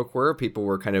Riverfolk were, people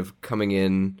were kind of coming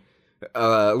in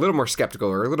a little more skeptical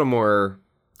or a little more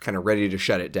kind of ready to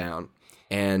shut it down.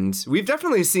 And we've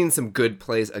definitely seen some good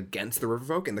plays against the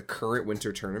Riverfolk in the current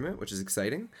winter tournament, which is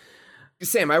exciting.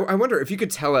 Sam, I wonder if you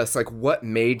could tell us like what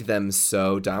made them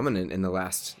so dominant in the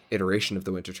last iteration of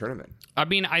the winter tournament. I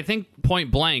mean, I think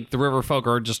point blank, the Riverfolk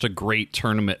are just a great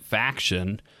tournament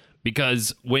faction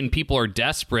because when people are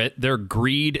desperate, their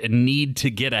greed and need to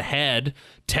get ahead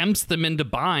tempts them into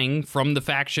buying from the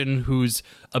faction whose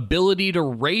ability to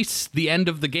race the end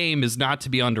of the game is not to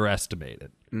be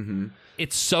underestimated. Mm-hmm.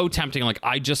 It's so tempting. Like,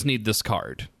 I just need this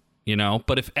card, you know?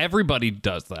 But if everybody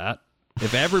does that,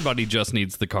 if everybody just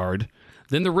needs the card,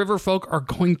 then the Riverfolk are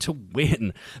going to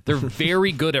win. They're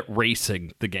very good at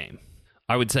racing the game.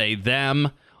 I would say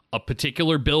them, a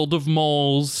particular build of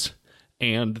moles,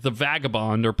 and the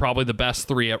Vagabond are probably the best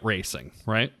 3 at racing,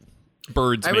 right?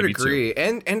 Birds, I maybe would agree.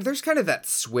 2. And there's kind of that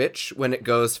switch when it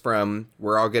goes from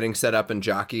we're all getting set up and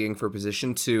jockeying for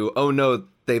position to, oh no,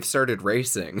 they've started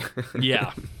racing.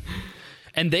 Yeah.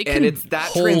 And they can and it's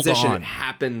that hold transition on.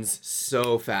 happens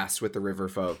so fast with the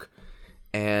Riverfolk.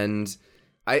 And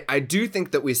I do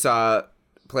think that we saw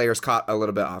players caught a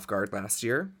little bit off guard last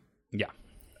year. Yeah.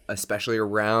 Especially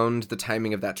around the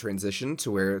timing of that transition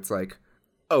to where it's like,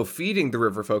 oh, feeding the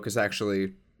Riverfolk is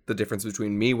actually the difference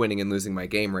between me winning and losing my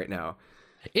game right now.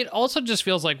 It also just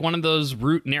feels like one of those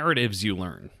root narratives you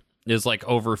learn is like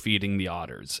overfeeding the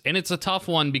Otters. And it's a tough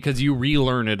one because you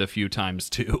relearn it a few times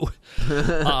too.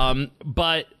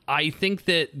 But I think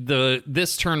that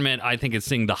this tournament, I think it's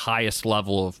seeing the highest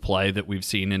level of play that we've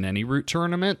seen in any root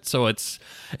tournament. So it's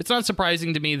not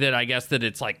surprising to me that I guess that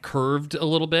it's like curved a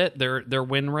little bit, their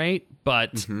win rate.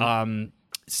 But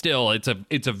still, it's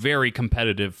a very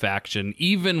competitive faction,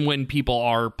 even when people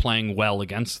are playing well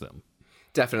against them.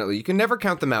 Definitely. You can never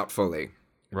count them out fully.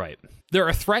 Right. They're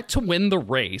a threat to win the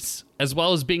race, as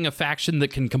well as being a faction that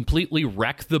can completely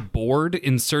wreck the board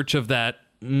in search of that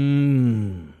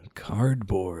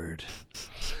cardboard.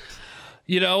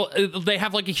 You know, they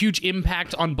have like a huge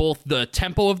impact on both the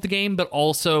tempo of the game, but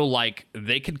also like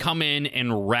they could come in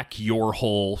and wreck your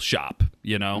whole shop.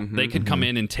 You know, they could come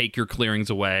in and take your clearings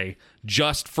away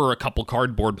just for a couple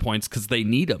cardboard points because they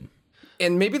need them.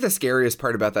 And maybe the scariest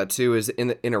part about that too is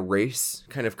in a race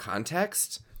kind of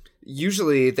context,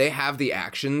 usually they have the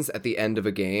actions at the end of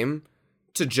a game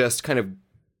to just kind of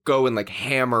go and like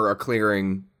hammer a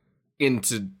clearing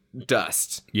into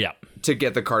dust. Yeah. To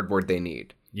get the cardboard they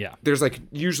need. Yeah. There's like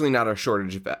usually not a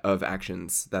shortage of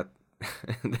actions that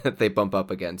that they bump up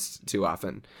against too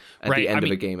often at the end of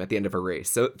a game, at the end of a race.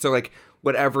 So like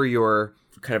whatever your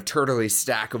kind of turtley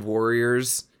stack of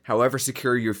warriors, however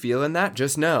secure you feel in that,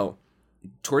 just know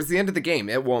towards the end of the game,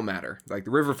 it won't matter. Like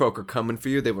the Riverfolk are coming for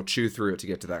you. They will chew through it to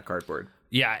get to that cardboard.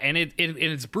 Yeah, and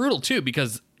it's brutal too,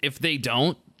 because if they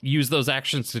don't use those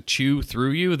actions to chew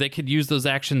through you, they could use those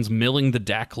actions milling the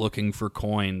deck looking for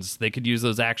coins. They could use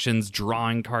those actions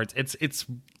drawing cards.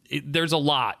 There's a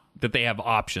lot that they have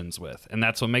options with, and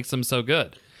that's what makes them so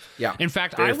good. Yeah. In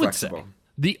fact, very I would flexible. say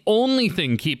the only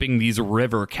thing keeping these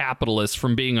river capitalists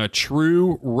from being a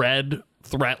true red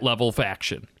threat level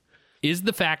faction is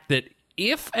the fact that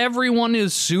if everyone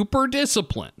is super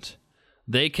disciplined,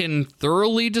 they can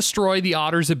thoroughly destroy the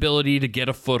Otters' ability to get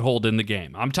a foothold in the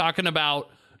game. I'm talking about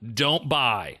don't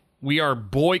buy. We are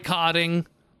boycotting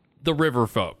the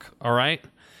Riverfolk, all right?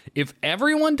 If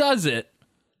everyone does it,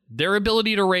 their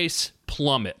ability to race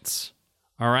plummets,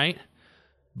 all right?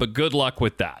 But good luck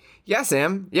with that. Yeah,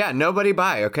 Sam. Yeah, nobody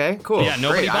buy, okay? Cool. Yeah,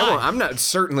 nobody Great. buy. I'm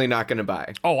certainly not going to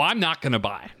buy. Oh, I'm not going to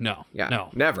buy. No. Yeah, No.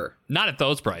 never. Not at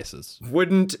those prices.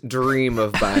 Wouldn't dream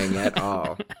of buying at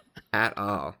all. At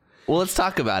all. Well, let's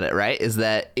talk about it, right? Is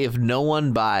that if no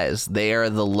one buys, they are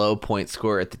the low point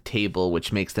scorer at the table,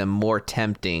 which makes them more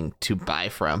tempting to buy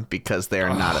from because they are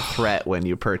not a threat when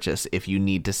you purchase if you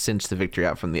need to cinch the victory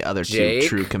out from the other two Jake?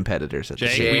 true competitors at the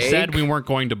Jake, table. we said we weren't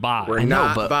going to buy. We're I know,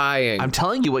 not but buying. I'm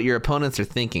telling you what your opponents are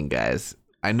thinking, guys.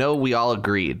 I know we all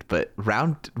agreed, but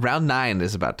round 9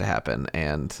 is about to happen,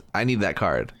 and I need that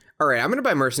card. All right, I'm going to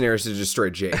buy Mercenaries to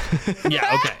destroy Jake.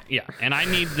 Yeah, okay. Yeah. And I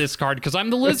need this card because I'm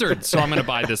the lizard, so I'm going to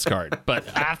buy this card. But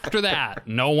after that,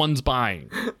 no one's buying.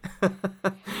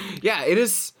 Yeah, it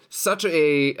is such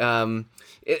a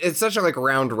it's such a like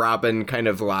round robin kind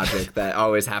of logic that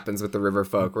always happens with the River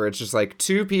Folk, where it's just like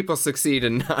 2 people succeed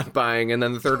in not buying, and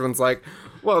then the third one's like,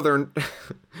 well,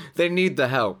 they need the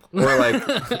help, or like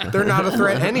they're not a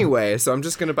threat anyway, so I'm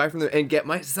just gonna buy from them and get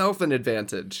myself an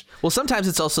advantage. Well, sometimes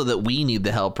it's also that we need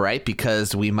the help, right?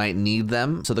 Because we might need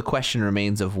them. So the question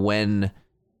remains of when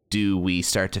do we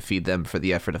start to feed them for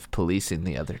the effort of policing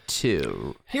the other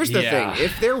two? Here's the Yeah. thing: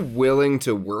 if they're willing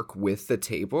to work with the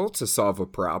table to solve a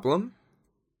problem,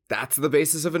 that's the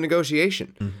basis of a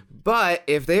negotiation. But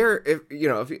if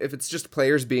it's just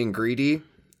players being greedy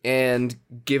and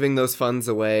giving those funds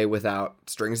away without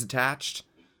strings attached,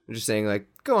 I'm just saying, like,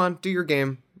 go on, do your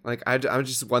game. Like, I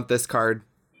just want this card.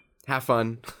 Have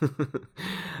fun.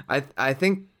 I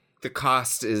think the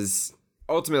cost is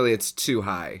ultimately it's too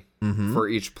high for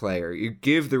each player. You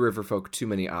give the River Folk too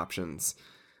many options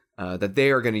that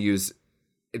they are going to use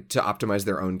to optimize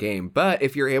their own game. But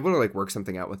if you're able to like work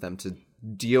something out with them to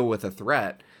deal with a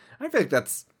threat, I feel like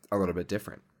that's a little bit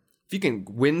different. If you can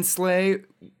win slay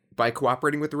by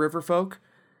cooperating with the River Folk,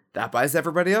 that buys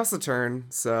everybody else a turn.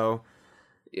 So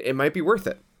it might be worth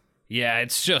it. Yeah,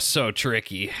 it's just so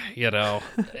tricky, you know.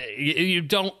 You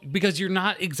don't, because you're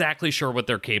not exactly sure what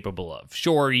they're capable of.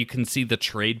 Sure, you can see the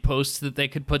trade posts that they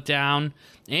could put down,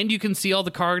 and you can see all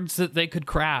the cards that they could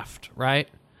craft, right?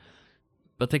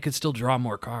 But they could still draw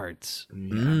more cards.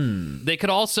 They could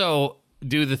also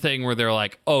do the thing where they're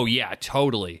like, oh, yeah,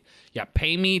 totally. Yeah,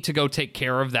 pay me to go take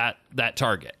care of that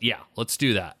target. Yeah, let's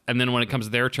do that. And then when it comes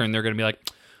to their turn, they're going to be like,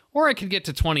 or I could get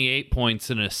to 28 points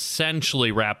and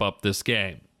essentially wrap up this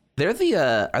game. They're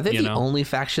the are they You the know? only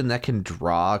faction that can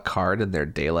draw a card in their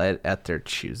daylight at their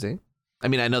choosing? I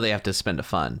mean, I know they have to spend a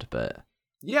fund, but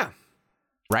Yeah.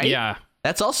 right? Yeah.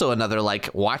 That's also another,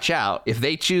 like, watch out. If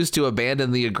they choose to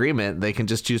abandon the agreement, they can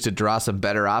just choose to draw some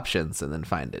better options and then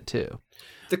find it too.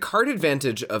 The card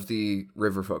advantage of the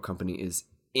River Folk Company is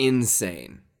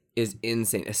insane.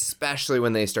 Especially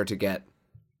when they start to get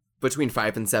between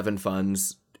 5 and 7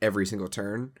 funds every single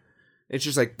turn. It's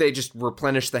just like they just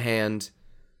replenish the hand,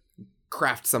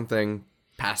 craft something,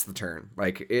 pass the turn.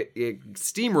 Like it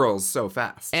steamrolls so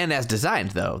fast. And as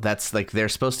designed, though, that's like they're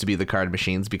supposed to be the card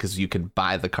machines because you can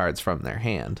buy the cards from their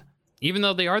hand. Even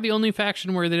though they are the only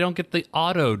faction where they don't get the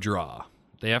auto draw.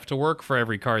 They have to work for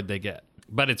every card they get.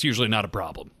 But it's usually not a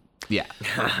problem. Yeah.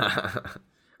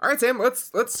 All right, Sam,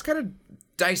 let's kind of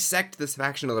dissect this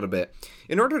faction a little bit.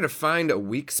 In order to find a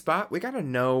weak spot, we got to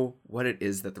know what it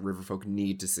is that the River Folk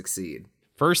need to succeed.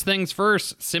 First things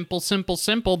first,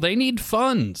 simple. They need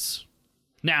funds.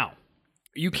 Now,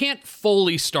 you can't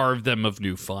fully starve them of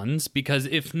new funds because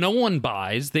if no one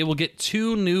buys, they will get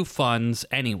 2 new funds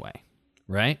anyway,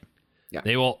 right? Yeah.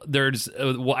 They will. There's,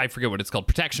 I forget what it's called,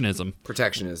 protectionism.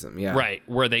 Protectionism, yeah. Right,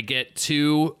 where they get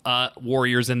 2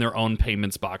 warriors in their own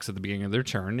payments box at the beginning of their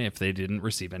turn if they didn't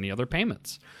receive any other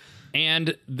payments.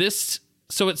 And this,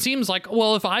 so it seems like,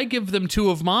 well, if I give them 2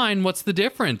 of mine, what's the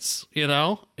difference? You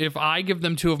know, if I give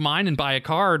them 2 of mine and buy a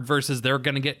card versus they're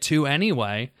going to get 2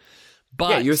 anyway. But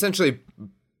Yeah, you essentially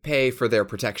pay for their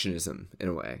protectionism in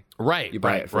a way. right, You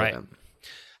buy right, it for right. them.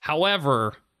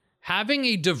 However, having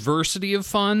a diversity of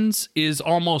funds is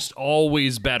almost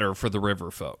always better for the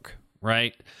River Folk,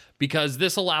 right? Because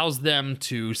this allows them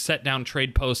to set down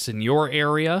trade posts in your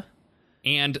area,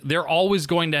 and they're always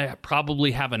going to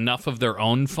probably have enough of their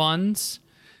own funds.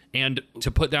 And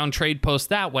to put down trade posts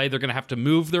that way, they're going to have to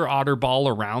move their otter ball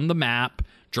around the map,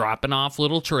 dropping off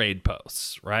little trade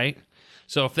posts, right?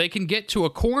 So if they can get to a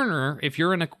corner, if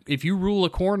you rule a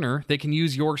corner, they can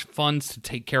use your funds to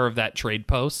take care of that trade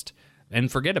post and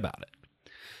forget about it.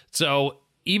 So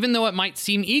even though it might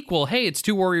seem equal, hey, it's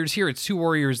 2 warriors here, it's 2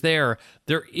 warriors there,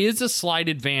 there is a slight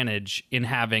advantage in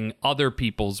having other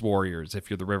people's warriors if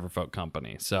you're the River Folk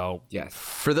Company. So Yes.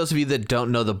 For those of you that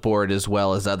don't know the board as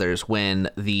well as others, when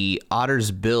the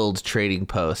Otters build trading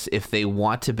posts, if they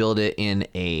want to build it in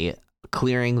a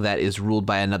clearing that is ruled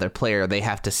by another player, they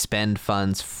have to spend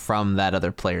funds from that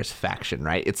other player's faction,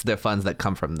 right? It's the funds that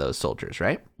come from those soldiers,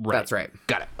 right? That's right.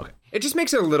 Got it. Okay. It just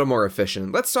makes it a little more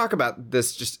efficient. Let's talk about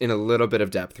this just in a little bit of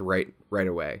depth right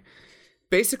away.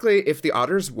 Basically, if the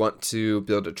Otters want to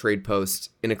build a trade post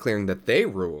in a clearing that they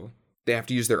rule, they have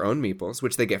to use their own meeples,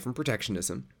 which they get from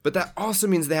protectionism. But that also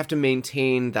means they have to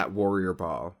maintain that warrior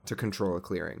ball to control a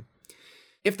clearing.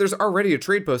 If there's already a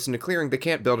trade post in a clearing, they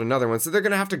can't build another one, so they're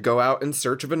going to have to go out in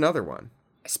search of another one.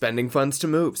 Spending funds to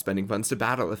move, spending funds to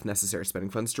battle if necessary,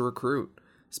 spending funds to recruit,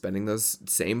 spending those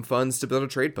same funds to build a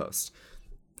trade post.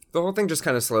 The whole thing just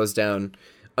kind of slows down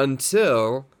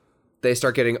until they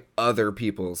start getting other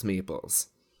people's meeples.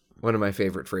 One of my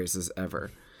favorite phrases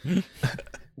ever.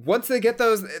 Once they get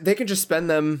those, they can just spend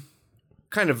them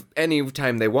kind of any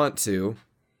time they want to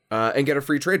and get a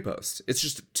free trade post. It's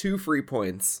just 2 free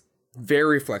points.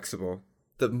 Very flexible.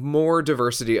 The more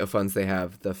diversity of funds they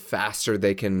have, the faster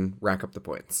they can rack up the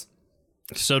points.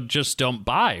 So just don't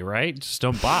buy, right? Just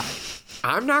don't buy.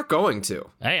 I'm not going to.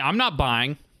 Hey, I'm not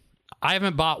buying. I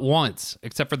haven't bought once,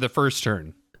 except for the first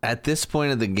turn. At this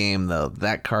point of the game, though,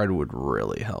 that card would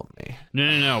really help me.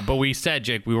 No. But we said,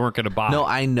 Jake, we weren't going to buy. No,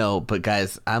 I know, but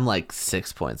guys, I'm like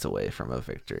 6 points away from a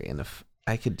victory, and if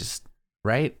I could just,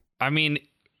 right? I mean,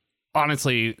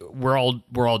 honestly, we're all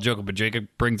joking, but Jacob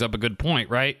brings up a good point,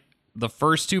 right? The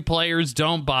first 2 players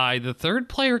don't buy. The third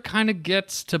player kind of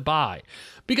gets to buy.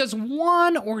 Because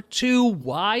 1 or 2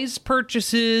 wise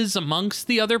purchases amongst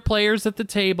the other players at the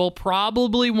table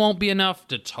probably won't be enough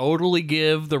to totally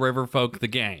give the Riverfolk the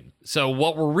game. So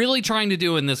what we're really trying to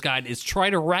do in this guide is try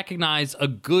to recognize a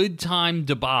good time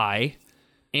to buy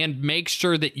and make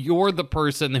sure that you're the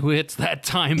person who hits that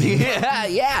timing.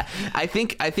 Yeah. I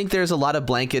think there's a lot of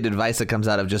blanket advice that comes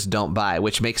out of just don't buy,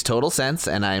 which makes total sense,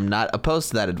 and I'm not opposed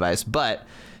to that advice, but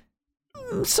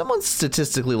someone's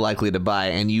statistically likely to buy,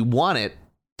 and you want it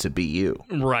to be you.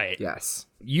 Right. Yes.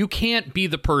 You can't be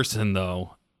the person,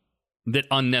 though, that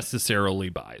unnecessarily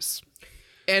buys.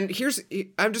 And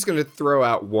I'm just going to throw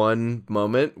out one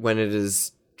moment when it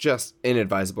is just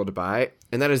inadvisable to buy,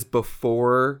 and that is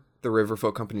before the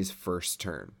Riverfolk Company's first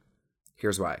turn.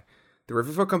 Here's why. The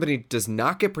Riverfolk Company does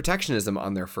not get protectionism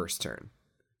on their first turn.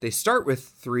 They start with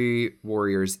 3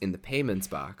 warriors in the payments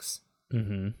box.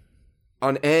 Mm-hmm.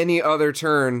 On any other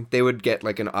turn, they would get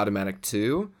like an automatic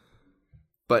 2,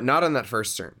 but not on that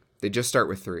first turn. They just start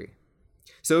with 3.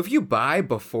 So if you buy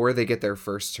before they get their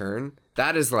first turn,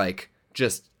 that is like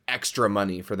just extra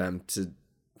money for them to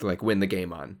like win the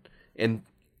game on. And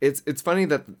it's funny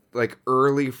that like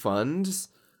early funds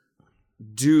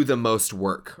do the most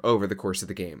work over the course of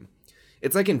the game.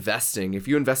 It's like investing. If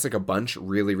you invest like a bunch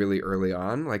really, really early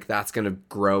on, like that's going to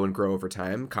grow and grow over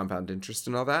time, compound interest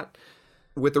and all that.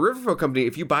 With the Riverfolk Company,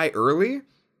 if you buy early,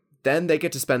 then they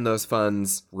get to spend those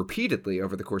funds repeatedly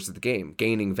over the course of the game,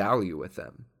 gaining value with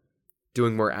them,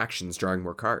 doing more actions, drawing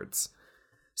more cards.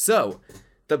 So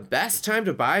the best time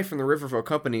to buy from the Riverfolk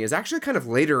Company is actually kind of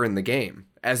later in the game,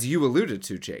 as you alluded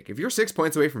to, Jake. If you're 6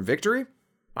 points away from victory,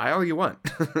 buy all you want.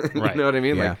 You Right. know what I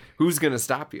mean? Yeah. Like, who's going to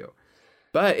stop you?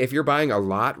 But if you're buying a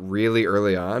lot really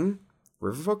early on,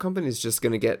 Riverfolk Company is just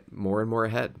going to get more and more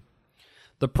ahead.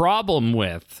 The problem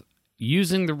with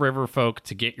using the Riverfolk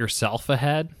to get yourself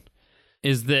ahead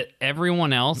is that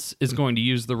everyone else is going to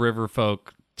use the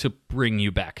Riverfolk to bring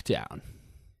you back down.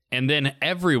 And then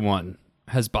everyone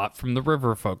has bought from the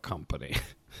Riverfolk Company.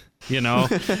 You know,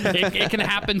 it can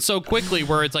happen so quickly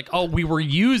where it's like, oh, we were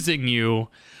using you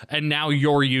and now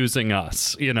you're using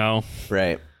us, you know?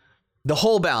 Right. The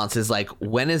whole balance is like,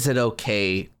 when is it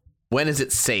okay? When is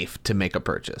it safe to make a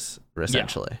purchase,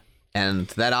 essentially? And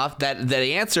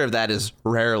the answer of that is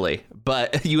rarely,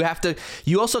 but you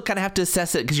also kind of have to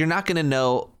assess it because you're not going to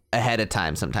know ahead of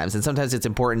time sometimes. And sometimes it's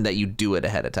important that you do it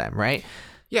ahead of time, right?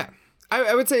 Yeah.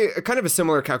 I would say kind of a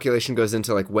similar calculation goes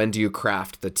into like, when do you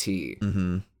craft the tea?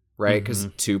 Mm-hmm. Right? Because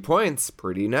 2 points,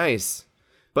 pretty nice.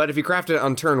 But if you craft it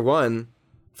on turn 1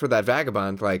 for that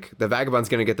vagabond, like the vagabond's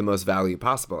going to get the most value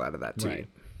possible out of that tea. Right.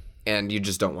 And you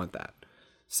just don't want that.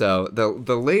 So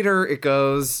the later it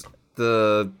goes,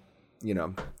 the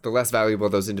less valuable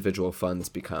those individual funds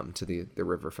become to the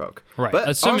Riverfolk. Right. But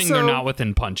Assuming also, they're not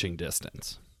within punching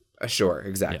distance. Sure,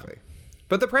 exactly. Yeah.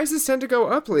 But the prices tend to go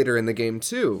up later in the game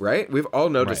too, right? We've all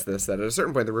noticed this, that at a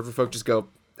certain point the Riverfolk just go,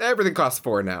 everything costs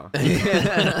 4 now.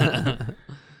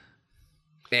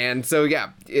 And so, yeah,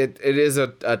 it is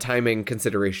a timing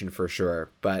consideration for sure.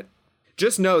 But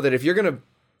just know that if you're going to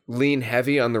lean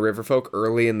heavy on the Riverfolk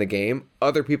early in the game,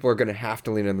 other people are going to have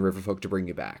to lean on the Riverfolk to bring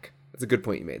you back. That's a good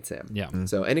point you made, Sam. Yeah.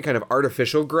 So any kind of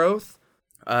artificial growth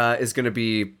is going to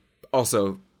be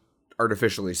also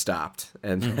artificially stopped,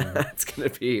 and that's going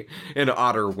to be an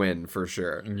Otter win for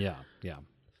sure. Yeah.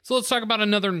 So let's talk about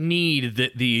another need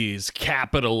that these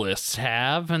capitalists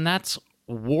have, and that's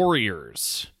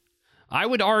warriors. I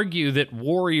would argue that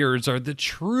warriors are the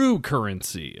true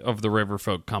currency of the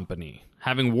Riverfolk Company,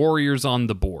 having warriors on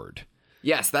the board.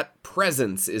 Yes, that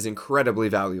presence is incredibly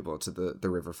valuable to the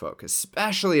Riverfolk,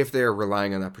 especially if they're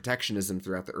relying on that protectionism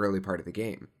throughout the early part of the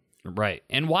game. Right.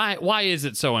 And why is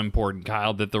it so important,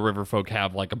 Kyle, that the Riverfolk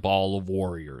have like a ball of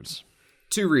warriors?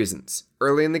 2 reasons.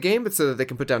 Early in the game, it's so that they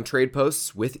can put down trade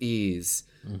posts with ease.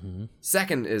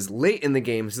 Second is late in the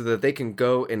game so that they can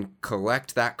go and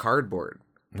collect that cardboard.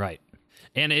 Right.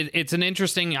 And it's an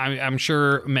interesting, I'm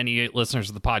sure many listeners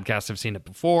of the podcast have seen it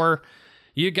before.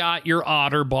 You got your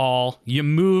Otter Ball. You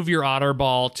move your Otter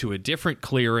Ball to a different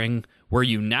clearing where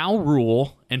you now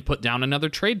rule and put down another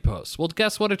trade post. Well,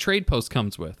 guess what a trade post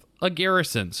comes with? A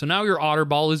garrison. So now your Otter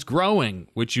Ball is growing,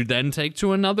 which you then take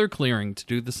to another clearing to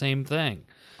do the same thing.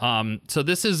 So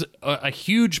this is a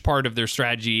huge part of their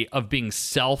strategy of being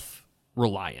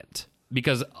self-reliant,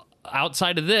 because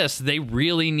outside of this, they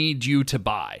really need you to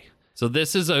buy. So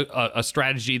this is a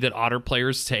strategy that Otter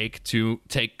players take to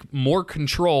take more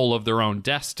control of their own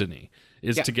destiny,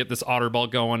 is to get this Otter Ball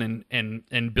going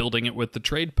and building it with the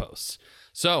trade posts.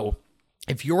 So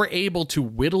if you're able to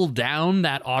whittle down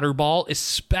that Otter Ball,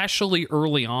 especially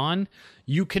early on,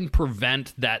 you can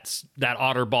prevent that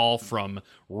Otter Ball from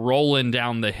rolling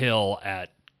down the hill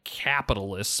at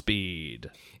capitalist speed.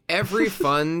 Every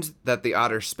fund that the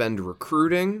Otters spend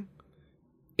recruiting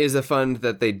is a fund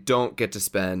that they don't get to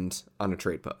spend on a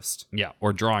trade post. Yeah,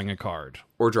 or drawing a card.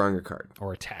 Or drawing a card.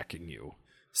 Or attacking you.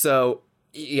 So,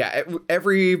 yeah,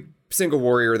 every single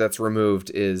warrior that's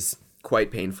removed is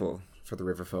quite painful for the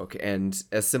Riverfolk. And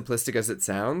as simplistic as it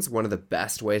sounds, one of the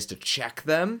best ways to check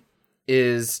them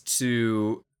is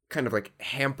to kind of like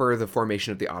hamper the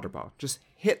formation of the Otter Ball. Just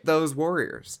hit those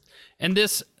warriors. And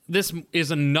this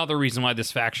is another reason why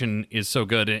this faction is so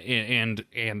good and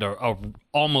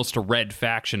almost a red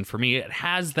faction for me. It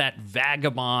has that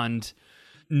vagabond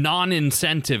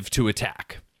non-incentive to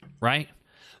attack, right?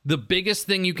 The biggest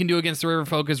thing you can do against the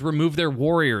Riverfolk is remove their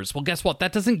warriors. Well, guess what?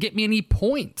 That doesn't get me any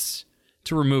points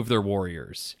to remove their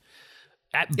warriors.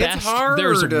 At best,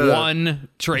 there's one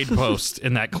trade post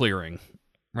in that clearing,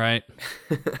 right?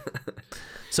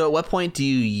 So at what point do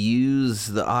you use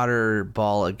the Otter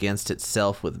Ball against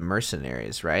itself with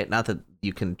mercenaries, right? Not that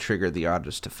you can trigger the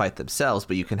Otters to fight themselves,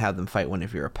 but you can have them fight one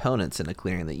of your opponents in a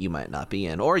clearing that you might not be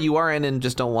in. Or you are in and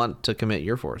just don't want to commit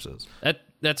your forces.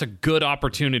 That's a good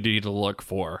opportunity to look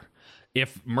for.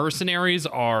 If mercenaries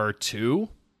are 2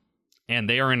 and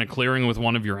they are in a clearing with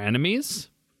one of your enemies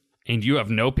and you have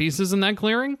no pieces in that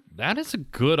clearing, that is a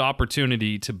good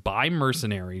opportunity to buy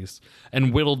mercenaries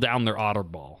and whittle down their Otter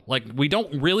Ball. Like, we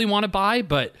don't really want to buy,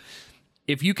 but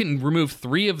if you can remove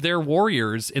 3 of their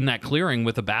warriors in that clearing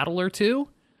with a battle or 2,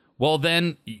 well,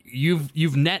 then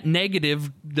you've net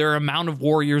negative their amount of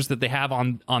warriors that they have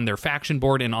on their faction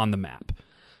board and on the map.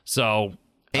 So...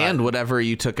 and whatever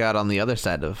you took out on the other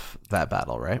side of that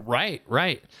battle, right?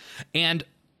 Right. And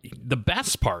the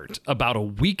best part about a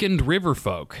weakened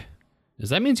Riverfolk is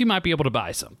that means you might be able to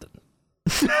buy something.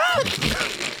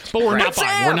 But we're not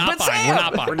buying. We're not buying.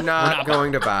 We're not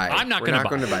going to buy. I'm not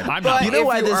going to buy. I'm not. You know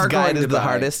why you this are guide going is to the buy-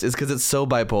 hardest? Is because it's so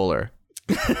bipolar.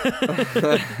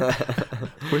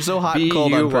 We're so hot and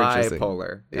cold on purchasing.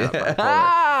 Bipolar. Yeah,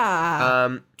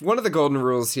 bipolar. One of the golden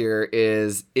rules here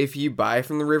is if you buy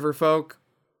from the Riverfolk,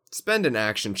 spend an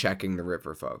action checking the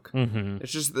Riverfolk.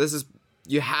 It's just,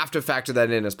 you have to factor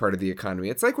that in as part of the economy.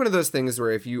 It's like one of those things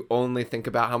where if you only think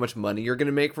about how much money you're going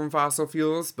to make from fossil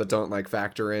fuels, but don't like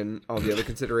factor in all the other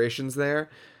considerations there,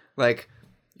 like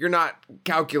you're not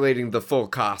calculating the full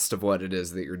cost of what it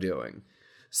is that you're doing.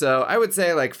 So I would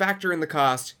say like factor in the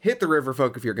cost, hit the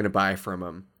Riverfolk if you're going to buy from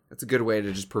them. That's a good way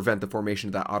to just prevent the formation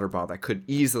of that Otter Ball that could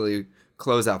easily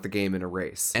close out the game in a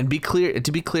race. And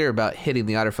to be clear about hitting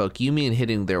the Otterfolk, you mean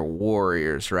hitting their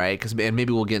warriors, right? And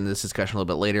maybe we'll get into this discussion a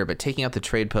little bit later, but taking out the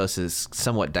trade posts is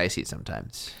somewhat dicey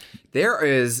sometimes. There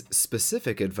is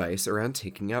specific advice around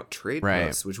taking out trade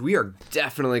posts, which we are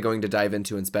definitely going to dive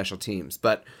into in special teams.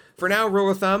 But for now, rule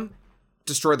of thumb,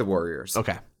 destroy the warriors.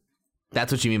 Okay.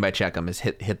 That's what you mean by check them, is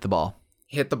hit the ball.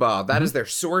 Hit the ball. That is their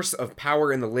source of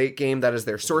power in the late game. That is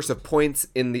their source of points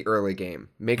in the early game.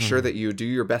 Make sure that you do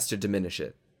your best to diminish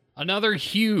it. Another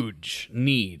huge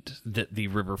need that the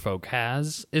Riverfolk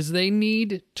has is they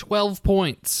need 12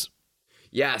 points.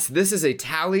 Yes, this is a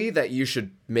tally that you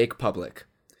should make public.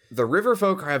 The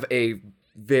Riverfolk have a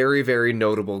very, very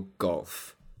notable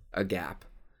gap.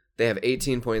 They have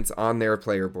 18 points on their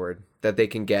player board that they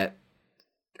can get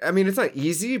I mean, it's not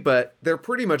easy, but they're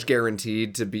pretty much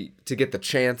guaranteed to get the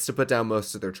chance to put down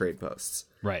most of their trade posts.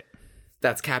 Right.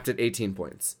 That's capped at 18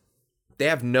 points. They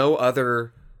have no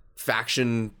other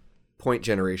faction point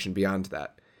generation beyond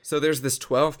that. So there's this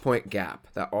 12-point gap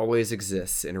that always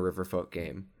exists in a Riverfolk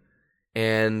game.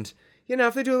 And, you know,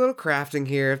 if they do a little crafting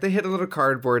here, if they hit a little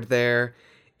cardboard there,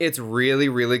 it's really,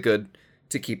 really good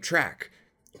to keep track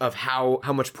of how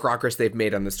much progress they've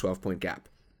made on this 12-point gap.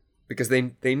 Because they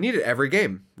need it every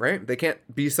game, right? They can't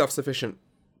be self-sufficient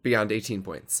beyond 18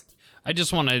 points. I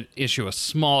just want to issue a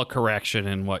small correction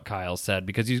in what Kyle said,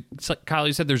 because Kyle,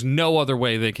 you said there's no other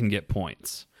way they can get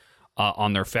points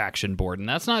on their faction board, and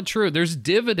that's not true. There's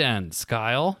dividends,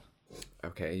 Kyle.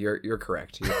 Okay, you're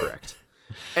correct. You're correct.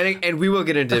 And we will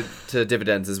get into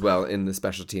dividends as well in the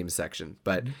special teams section.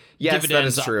 But yes,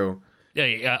 dividends, that is true.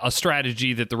 A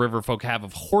strategy that the Riverfolk have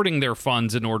of hoarding their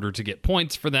funds in order to get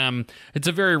points for them. It's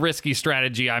a very risky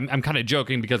strategy. I'm kind of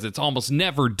joking because it's almost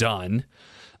never done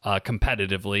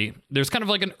competitively. There's kind of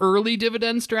like an early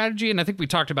dividend strategy, and I think we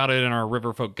talked about it in our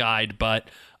Riverfolk guide, but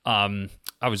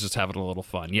I was just having a little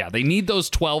fun. Yeah, they need those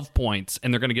 12 points,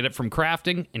 and they're going to get it from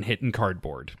crafting and hitting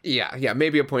cardboard. Yeah,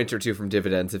 maybe a point or two from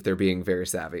dividends if they're being very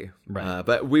savvy. Right.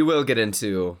 But we will get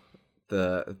into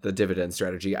the dividend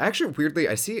strategy. Actually, weirdly,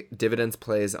 I see dividends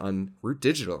plays on Root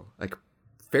Digital like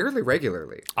fairly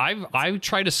regularly. I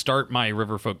try to start my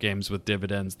Riverfolk games with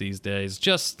dividends these days,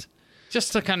 just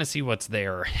to kind of see what's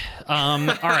there. All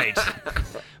right.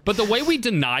 But the way we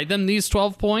deny them these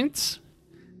 12 points,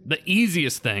 the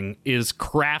easiest thing is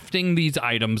crafting these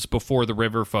items before the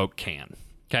Riverfolk can.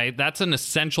 Okay? That's an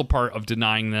essential part of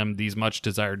denying them these much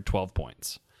desired 12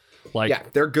 points. Yeah,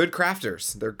 they're good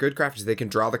crafters. They can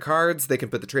draw the cards, they can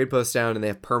put the trade posts down, and they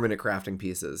have permanent crafting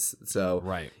pieces. So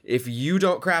if you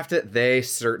don't craft it, they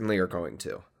certainly are going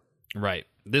to. Right.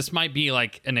 This might be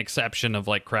like an exception of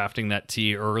like crafting that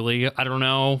tea early. I don't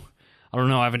know.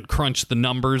 I haven't crunched the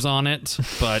numbers on it,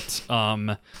 but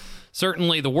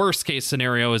certainly the worst case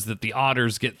scenario is that the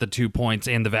Otters get the 2 points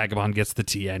and the Vagabond gets the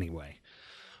tea anyway.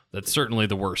 That's certainly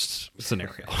the worst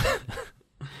scenario.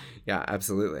 Yeah,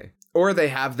 absolutely. Or they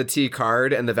have the T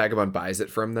card and the Vagabond buys it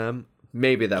from them.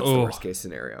 Maybe that's the worst case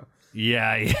scenario.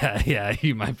 Yeah.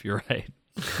 You might be right.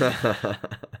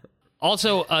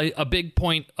 Also, a big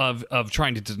point of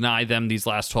trying to deny them these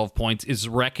last 12 points is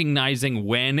recognizing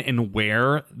when and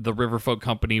where the Riverfolk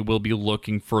Company will be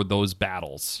looking for those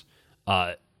battles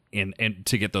and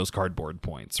to get those cardboard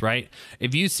points, right?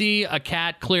 If you see a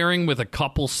cat clearing with a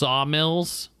couple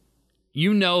sawmills,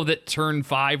 you know that turn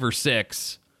 5 or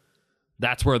 6...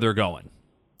 that's where they're going.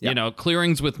 Yep. You know,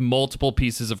 clearings with multiple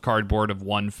pieces of cardboard of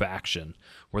one faction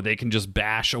where they can just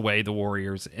bash away the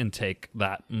warriors and take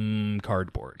that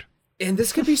cardboard. And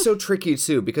this can be so tricky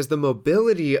too, because the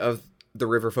mobility of the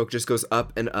Riverfolk just goes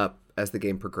up and up as the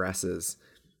game progresses.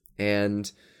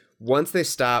 And once they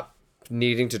stop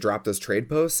needing to drop those trade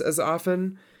posts as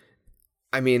often,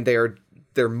 I mean, their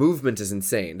movement is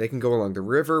insane. They can go along the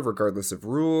river regardless of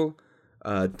rule,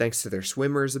 thanks to their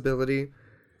swimmer's ability.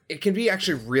 It can be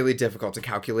actually really difficult to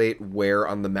calculate where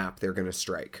on the map they're going to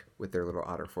strike with their little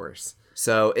otter force.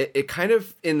 So it kind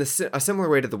of, in a similar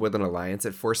way to the Woodland Alliance,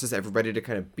 it forces everybody to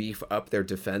kind of beef up their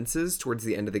defenses towards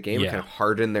the end of the game and kind of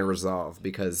harden their resolve,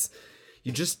 because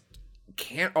you just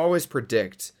can't always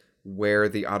predict where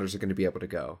the otters are going to be able to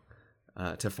go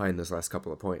to find those last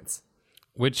couple of points.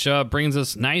 Which brings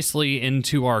us nicely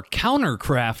into our counter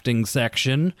crafting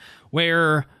section,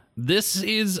 where... this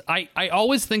is, I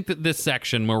always think that this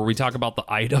section where we talk about the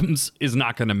items is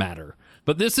not going to matter.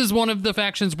 But this is one of the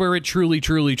factions where it truly,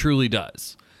 truly, truly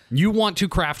does. You want to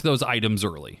craft those items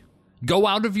early. Go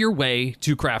out of your way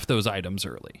to craft those items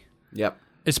early. Yep.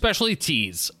 Especially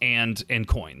teas and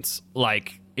coins.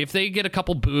 Like, if they get a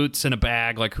couple boots and a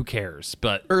bag, like, who cares?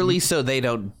 But early so they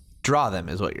don't draw them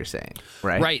is what you're saying,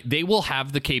 right? Right. They will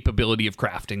have the capability of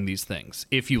crafting these things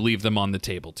if you leave them on the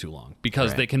table too long,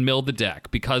 because they can mill the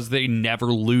deck, because they never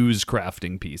lose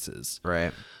crafting pieces.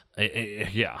 Right.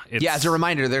 Yeah. As a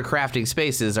reminder, their crafting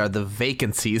spaces are the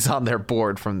vacancies on their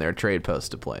board from their trade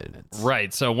post deployments.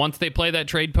 Right. So once they play that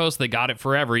trade post, they got it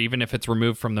forever, even if it's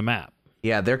removed from the map.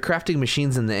 Yeah, they're crafting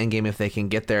machines in the endgame if they can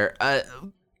get there.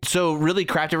 So really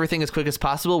craft everything as quick as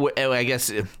possible. I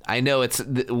guess I know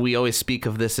we always speak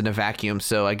of this in a vacuum.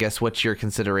 So I guess what's your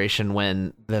consideration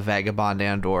when the Vagabond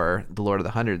and or the Lord of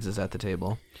the Hundreds is at the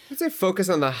table? I'd say focus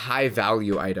on the high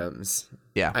value items.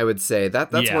 Yeah, I would say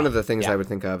that's one of the things I would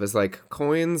think of is like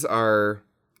coins are,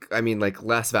 I mean, like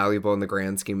less valuable in the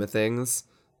grand scheme of things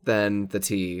than the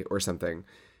tea or something.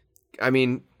 I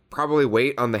mean, probably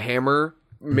wait on the hammer,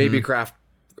 maybe craft,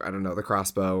 I don't know, the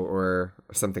crossbow or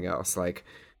something else. Like,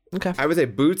 Okay. I would say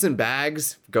boots and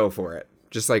bags, go for it.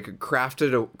 Just like craft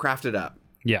it up.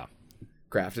 Yeah.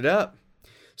 Craft it up.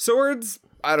 Swords,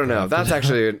 I don't know. That's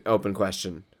actually an open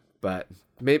question, but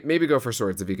maybe go for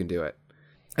swords if you can do it.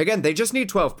 Again, they just need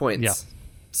 12 points. Yeah.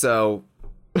 So,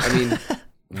 I mean...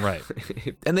 Right.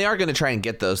 And they are going to try and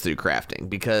get those through crafting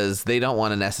because they don't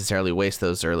want to necessarily waste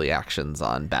those early actions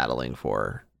on battling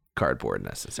for cardboard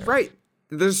necessarily. Right.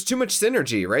 There's too much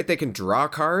synergy, right? They can draw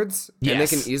cards and they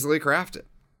can Yes. easily craft it.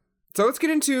 So let's get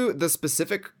into the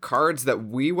specific cards that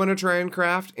we want to try and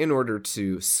craft in order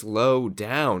to slow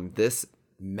down this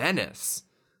menace.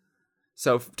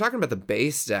 So talking about the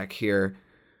base deck here,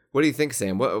 what do you think,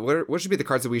 Sam? What should be the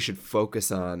cards that we should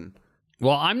focus on?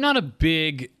 Well, I'm not a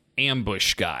big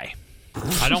ambush guy.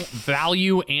 I don't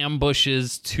value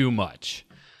ambushes too much.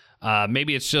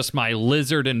 Maybe it's just my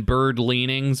lizard and bird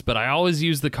leanings, but I always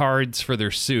use the cards for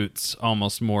their suits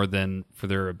almost more than for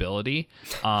their ability.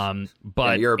 But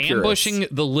Yeah, you're a purist. ambushing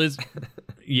the lizard...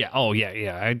 Yeah. Oh,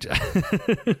 yeah.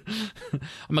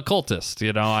 I'm a cultist,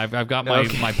 you know. I've got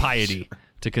my piety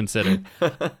to consider.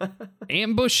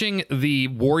 Ambushing the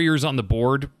warriors on the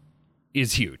board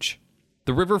is huge.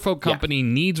 The Riverfolk Company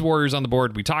needs warriors on the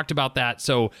board. We talked about that.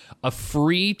 So a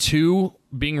free 2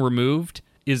 being removed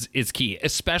is key,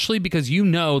 especially because you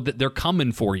know that they're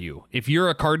coming for you. If you're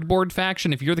a cardboard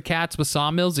faction, if you're the cats with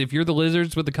sawmills, if you're the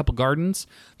lizards with a couple gardens,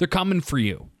 they're coming for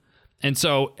you. And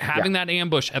so having that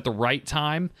ambush at the right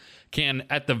time can,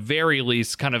 at the very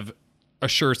least, kind of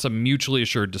assure some mutually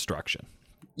assured destruction.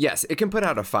 Yes, it can put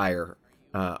out a fire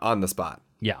on the spot.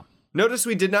 Yeah. Notice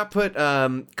we did not put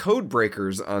code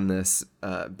breakers on this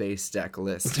base deck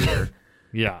list here.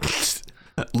 Yeah.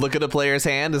 Look at a player's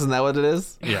hand. Isn't that what it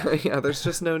is? Yeah. Yeah, there's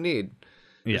just no need.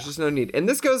 Yeah. There's just no need. And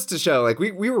this goes to show, like,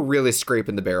 we were really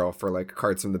scraping the barrel for, like,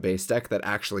 cards from the base deck that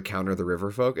actually counter the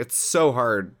Riverfolk. It's so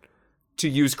hard to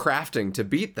use crafting to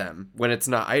beat them when it's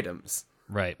not items.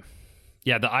 Right.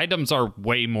 Yeah, the items are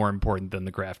way more important than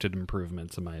the crafted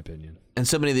improvements, in my opinion. And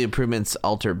so many of the improvements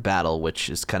alter battle, which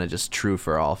is kind of just true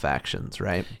for all factions,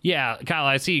 right? Yeah, Kyle,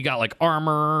 I see you got like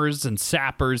armorers and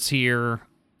sappers here,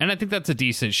 and I think that's a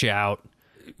decent shout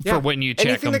for when you check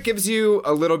anything them. that gives you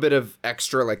a little bit of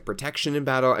extra, like, protection in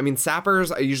battle. I mean,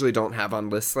 sappers I usually don't have on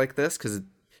lists like this because it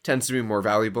tends to be more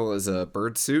valuable as a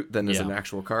bird suit than as an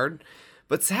actual card.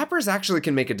 But sappers actually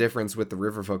can make a difference with the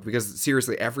Riverfolk because,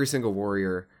 seriously, every single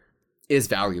warrior is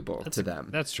valuable to them.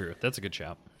 That's true. That's a good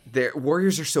shout. Their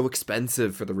warriors are so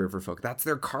expensive for the Riverfolk. That's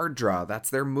their card draw. That's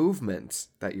their movement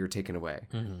that you're taking away.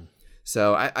 Mm-hmm.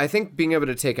 So I think being able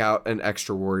to take out an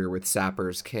extra warrior with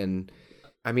sappers can...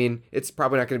 I mean, it's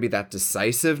probably not going to be that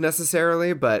decisive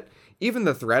necessarily, but even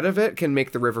the threat of it can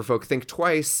make the Riverfolk think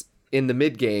twice in the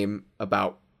mid-game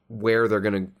about where they're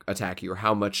going to attack you or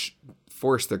how much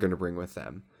force they're going to bring with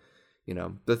them. You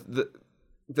know,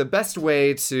 the best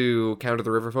way to counter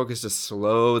the Riverfolk is to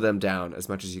slow them down as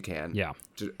much as you can. Yeah.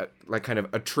 To, like kind of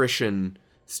attrition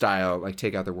style, like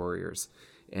take out their warriors.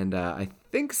 And I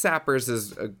think sappers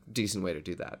is a decent way to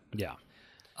do that. Yeah.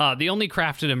 The only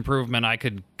crafted improvement I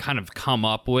could kind of come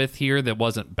up with here that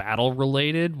wasn't battle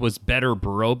related was better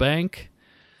Burrow Bank.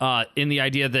 In the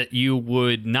idea that you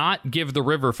would not give the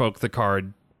Riverfolk the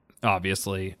card,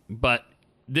 obviously, but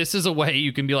this is a way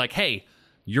you can be like, hey,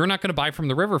 you're not going to buy from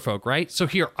the Riverfolk, right? So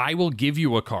here, I will give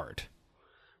you a card,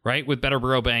 right? With Better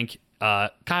Burrow Bank.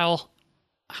 Kyle,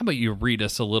 how about you read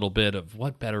us a little bit of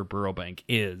what Better Burrow Bank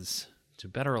is to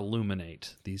better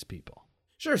illuminate these people?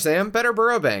 Sure, Sam. Better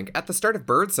Burrow Bank. At the start of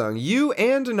Birdsong, you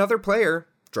and another player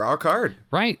draw a card.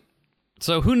 Right.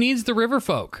 So who needs the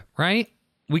Riverfolk, right?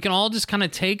 We can all just kind of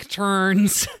take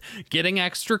turns getting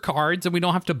extra cards, and we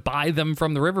don't have to buy them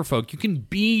from the Riverfolk. You can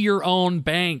be your own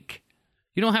bank.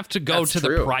 You don't have to go That's to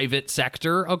true. the private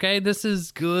sector, okay? This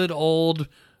is good old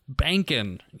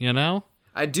banking, you know?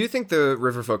 I do think the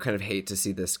Riverfolk kind of hate to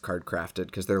see this card crafted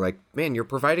because they're like, man, you're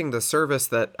providing the service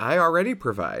that I already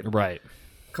provide. Right.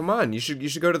 Come on, you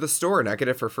should go to the store and not get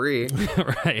it for free.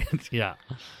 Right, yeah.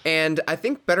 And I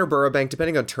think Better Burrow Bank,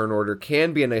 depending on turn order,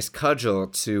 can be a nice cudgel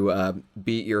to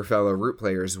beat your fellow root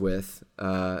players with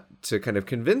to kind of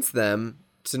convince them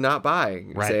to not buy.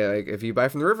 Right. Say, like, if you buy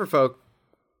from the Riverfolk,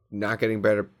 not getting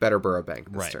better Burrow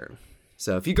Bank this turn.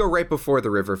 So if you go right before the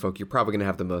Riverfolk, you're probably going to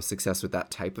have the most success with that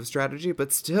type of strategy.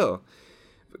 But still,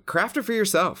 craft it for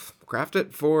yourself. Craft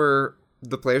it for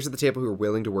the players at the table who are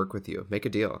willing to work with you. Make a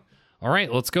deal. All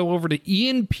right, let's go over to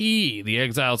E&P, the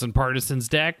Exiles and Partisans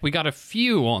deck. We got a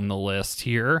few on the list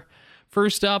here.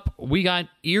 First up, we got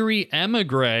Eerie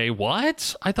Emigre.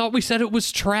 What? I thought we said it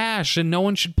was trash and no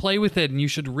one should play with it and you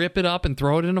should rip it up and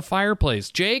throw it in a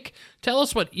fireplace. Jake, tell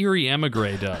us what Eerie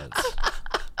Emigre does.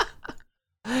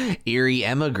 Eerie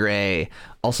Emigre,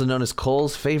 also known as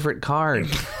Cole's favorite card.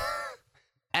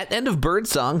 At the end of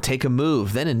Birdsong, take a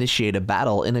move, then initiate a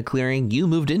battle in a clearing you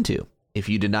moved into. If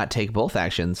you did not take both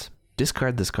actions,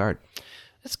 discard this card.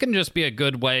 This can just be a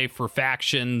good way for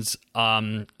factions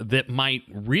that might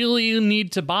really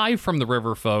need to buy from the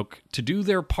Riverfolk to do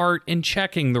their part in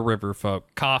checking the Riverfolk.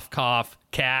 Cough, cough,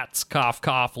 cats, cough,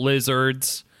 cough,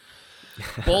 lizards.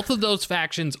 Both of those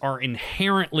factions are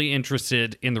inherently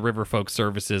interested in the Riverfolk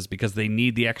services because they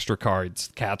need the extra cards.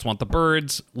 Cats want the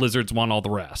birds, lizards want all the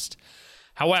rest.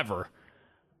 However,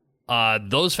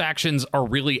 those factions are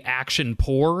really action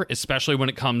poor, especially when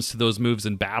it comes to those moves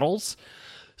in battles.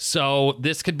 So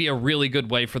this could be a really good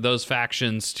way for those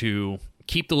factions to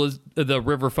keep the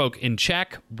Riverfolk in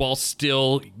check while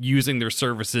still using their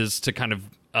services to kind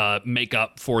of make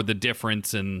up for the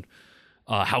difference in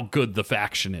how good the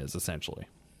faction is, essentially.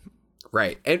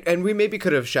 Right. And we maybe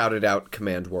could have shouted out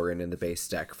Command Warren in the base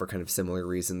deck for kind of similar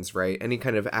reasons, right? Any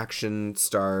kind of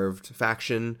action-starved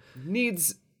faction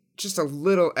needs just a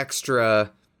little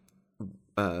extra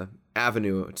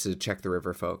avenue to check the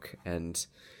Riverfolk. And,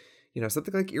 you know,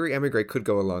 something like Eerie Emigre could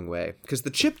go a long way. Because the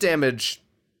chip damage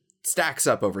stacks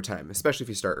up over time, especially if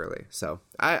you start early. So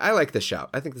I like this shout.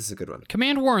 I think this is a good one.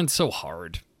 Command Warren's so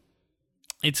hard.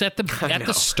 It's at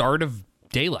the start of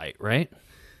daylight, right?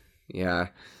 Yeah.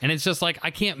 And it's just like,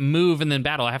 I can't move and then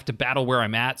battle. I have to battle where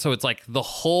I'm at. So it's like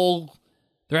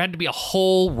there had to be a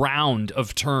whole round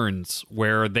of turns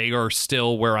where they are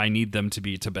still where I need them to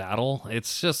be to battle.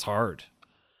 It's just hard.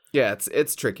 Yeah,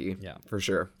 it's tricky. Yeah. For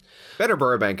sure. Better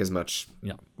Burrow is much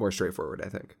more straightforward, I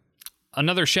think.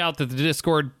 Another shout that the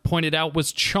Discord pointed out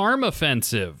was Charm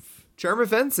Offensive. Charm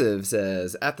Offensive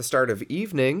says, at the start of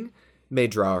evening, may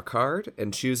draw a card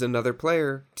and choose another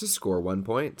player to score 1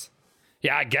 point.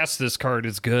 Yeah, I guess this card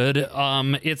is good.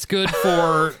 It's good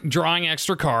for drawing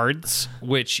extra cards,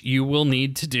 which you will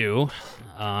need to do.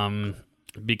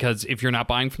 Because if you're not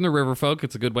buying from the Riverfolk,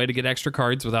 it's a good way to get extra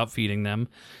cards without feeding them.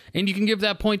 And you can give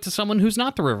that point to someone who's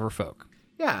not the Riverfolk.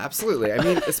 Yeah, absolutely. I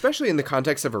mean, especially in the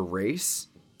context of a race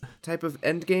type of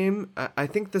endgame, I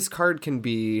think this card can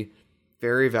be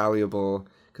very valuable.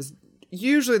 Because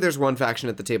usually there's one faction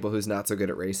at the table who's not so good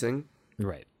at racing.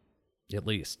 Right. At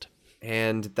least.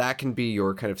 And that can be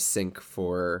your kind of sink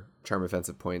for Charm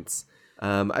Offensive points.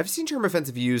 I've seen Charm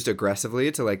Offensive used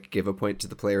aggressively to like give a point to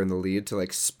the player in the lead to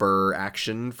like spur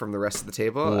action from the rest of the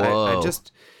table. I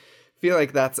just feel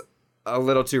like that's a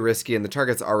little too risky, and the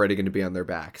target's already going to be on their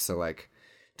back. So like,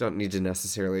 don't need to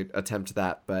necessarily attempt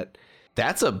that. But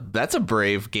that's a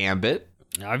brave gambit.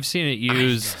 I've seen it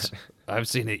used. I've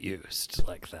seen it used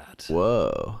like that.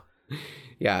 Whoa.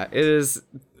 Yeah, it is.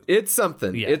 It's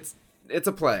something. Yeah. It's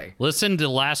a play. Listen to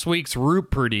last week's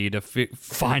Root Pretty to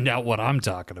find out what I'm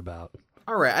talking about.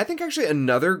 All right. I think actually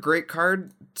another great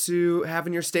card to have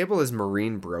in your stable is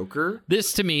Marine Broker.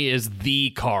 This to me is the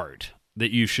card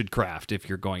that you should craft if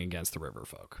you're going against the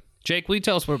Riverfolk. Jake, will you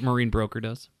tell us what Marine Broker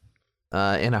does?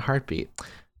 In a heartbeat.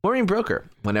 Marine Broker.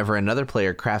 Whenever another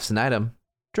player crafts an item,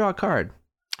 draw a card.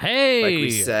 Hey! Like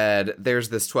we said, there's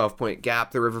this 12-point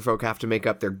gap the Riverfolk have to make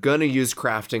up. They're going to use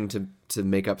crafting to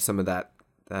make up some of that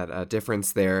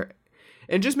difference there.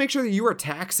 And just make sure that you are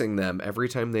taxing them every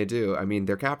time they do. I mean,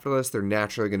 they're capitalists. They're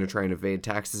naturally going to try and evade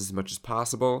taxes as much as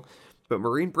possible. But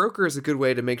Marine Broker is a good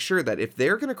way to make sure that if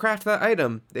they're going to craft that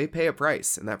item, they pay a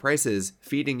price. And that price is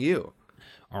feeding you.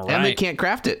 All right. And they can't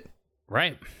craft it.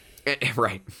 Right.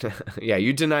 Right. Yeah,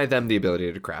 you deny them the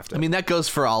ability to craft it. I mean, that goes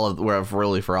for all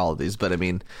of these. But I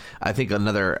mean, I think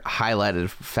another highlighted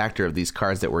factor of these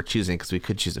cards that we're choosing, because we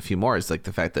could choose a few more, is like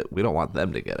the fact that we don't want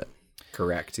them to get it.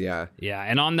 Correct, yeah. Yeah,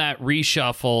 and on that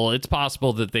reshuffle, it's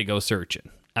possible that they go searching.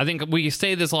 I think we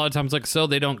say this a lot of times, like, so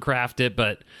they don't craft it,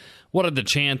 but what are the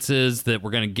chances that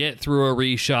we're going to get through a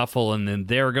reshuffle and then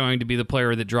they're going to be the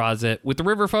player that draws it? With the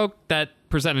Riverfolk, that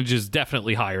percentage is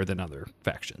definitely higher than other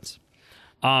factions.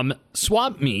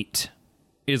 Swap Meet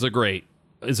is a great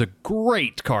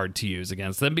card to use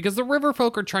against them because the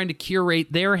Riverfolk are trying to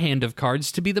curate their hand of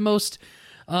cards to be the most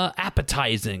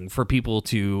appetizing for people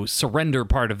to surrender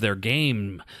part of their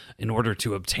game in order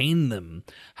to obtain them.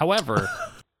 However,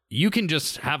 you can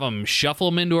just have them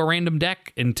shuffle them into a random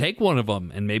deck and take one of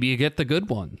them, and maybe you get the good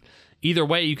one. Either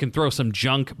way, you can throw some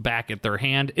junk back at their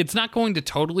hand. It's not going to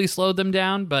totally slow them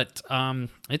down, but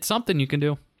it's something you can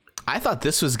do. I thought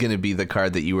this was going to be the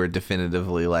card that you were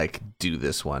definitively like, do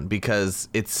this one, because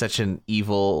it's such an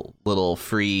evil little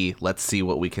free, let's see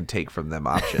what we can take from them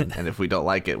option. And if we don't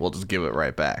like it, we'll just give it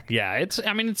right back. Yeah,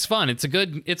 it's fun. It's a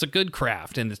good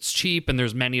craft, and it's cheap, and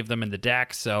there's many of them in the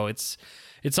deck, so it's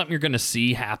something you're going to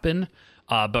see happen.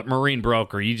 But Marine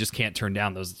Broker, you just can't turn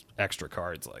down those extra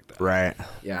cards like that. Right.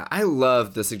 Yeah, I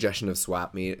love the suggestion of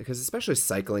swap meet because especially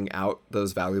cycling out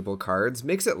those valuable cards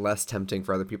makes it less tempting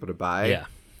for other people to buy. Yeah.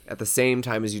 At the same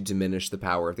time as you diminish the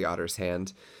power of the Otter's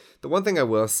hand. The one thing I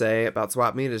will say about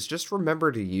swap meet is just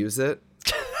remember to use it.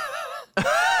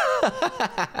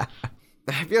 I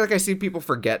feel like I see people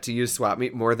forget to use swap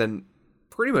meet more than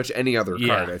pretty much any other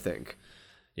card, I think.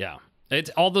 Yeah. It's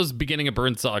all those beginning of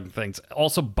Birdsong things.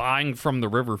 Also, buying from the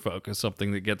Riverfolk is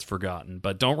something that gets forgotten.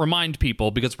 But don't remind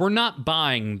people because we're not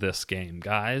buying this game,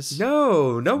 guys.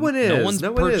 No one is. No one's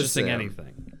No one purchasing Sam.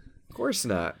 anything. Of course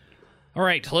not. All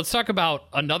right, let's talk about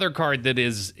another card that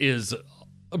is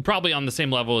probably on the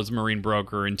same level as Marine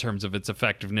Broker in terms of its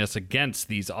effectiveness against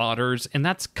these otters, and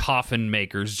that's Coffin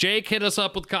Makers. Jake, hit us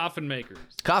up with Coffin Makers.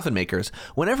 Coffin Makers.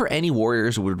 Whenever any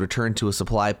warriors would return to a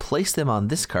supply, place them on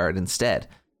this card instead.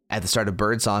 At the start of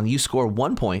Birdsong, you score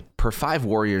 1 point per 5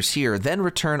 warriors here, then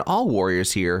return all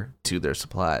warriors here to their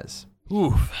supplies.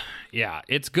 Oof. Yeah,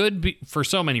 it's good for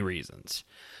so many reasons.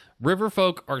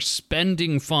 Riverfolk are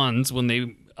spending funds when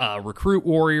they recruit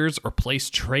warriors or place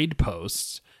trade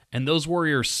posts, and those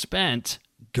warriors spent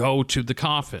go to the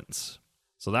coffins.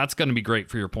 So that's going to be great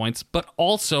for your points. But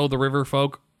also the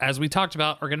Riverfolk, as we talked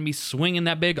about, are going to be swinging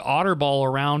that big otter ball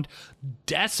around,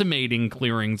 decimating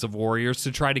clearings of warriors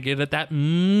to try to get at that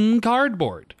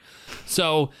cardboard.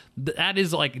 So that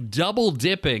is like double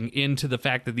dipping into the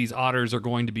fact that these otters are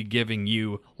going to be giving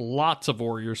you lots of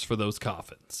warriors for those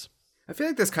coffins. I feel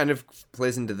like this kind of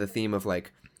plays into the theme of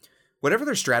like, whatever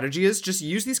their strategy is, just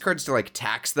use these cards to like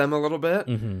tax them a little bit.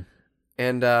 Mm-hmm.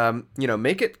 And,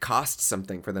 make it cost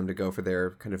something for them to go for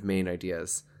their kind of main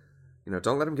ideas.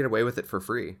 Don't let them get away with it for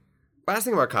free. Last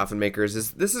thing about Coffin Makers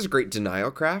is this is a great denial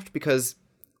craft because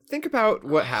think about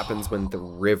what happens when the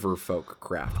Riverfolk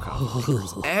craft Coffin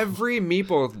Makers. Every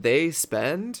meeple they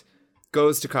spend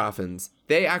goes to coffins.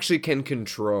 They actually can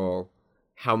control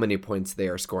how many points they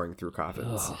are scoring through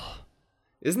coffins.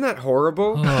 Isn't that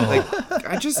horrible? Like,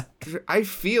 I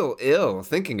feel ill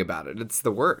thinking about it. It's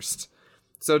the worst.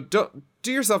 So don't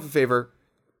do yourself a favor.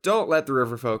 Don't let the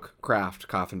Riverfolk craft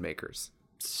Coffin Makers.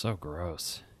 So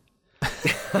gross.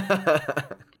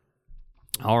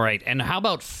 All right. And how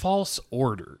about false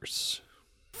orders?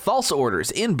 False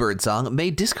orders in Birdsong may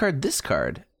discard this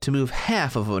card to move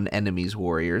half of an enemy's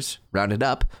warriors, rounded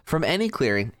up, from any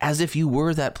clearing as if you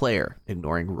were that player,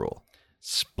 ignoring rule.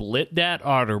 Split that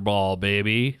otter ball,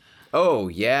 baby. Oh,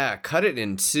 yeah. Cut it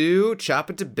in two,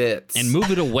 chop it to bits. And move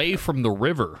it away from the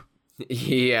river.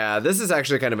 Yeah, this is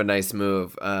actually kind of a nice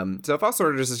move. So false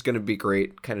orders is going to be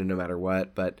great kind of no matter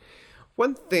what. But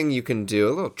one thing you can do, a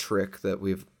little trick that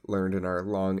we've learned in our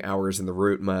long hours in the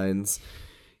root mines,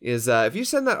 is if you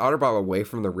send that otter ball away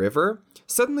from the river,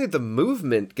 suddenly the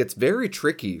movement gets very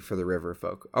tricky for the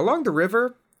Riverfolk. Along the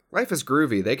river, life is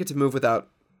groovy. They get to move without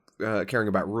caring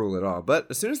about rule at all. But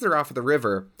as soon as they're off of the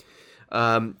river,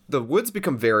 the woods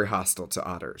become very hostile to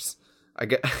otters. I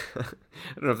don't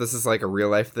know if this is like a real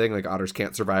life thing, like otters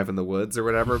can't survive in the woods or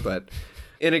whatever, but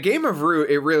in a game of Root,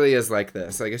 it really is like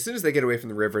this. Like as soon as they get away from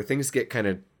the river, things get kind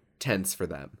of tense for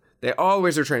them. They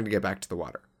always are trying to get back to the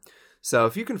water. So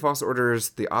if you can false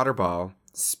orders the otter ball,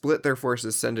 split their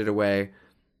forces, send it away,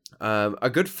 a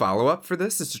good follow-up for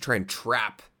this is to try and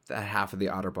trap that half of the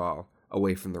otter ball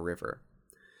away from the river.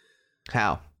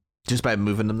 How? Just by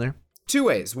moving them there? Two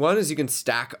ways. One is you can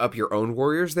stack up your own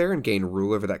warriors there and gain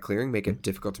rule over that clearing, make it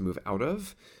difficult to move out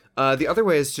of. The other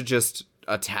way is to just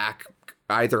attack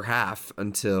either half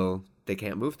until they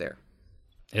can't move there.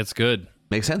 It's good.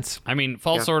 Makes sense. I mean,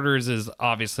 False Orders is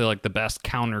obviously like the best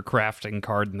counter crafting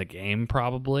card in the game,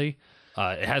 probably.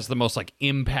 It has the most like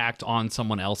impact on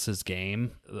someone else's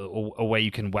game, a way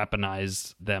you can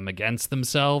weaponize them against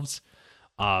themselves.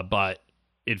 But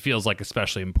it feels like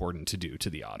especially important to do to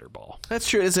the otter ball. That's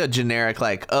true. It's a generic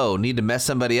like, oh, need to mess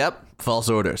somebody up? False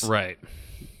orders. Right.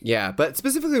 Yeah, but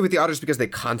specifically with the otters because they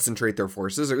concentrate their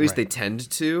forces, or at least they tend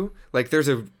to. Like there's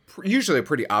usually a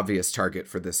pretty obvious target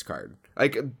for this card.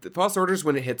 Like false orders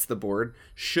when it hits the board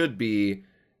should be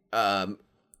kind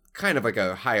of like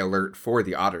a high alert for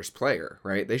the otters player,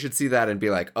 right? They should see that and be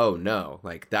like, oh no,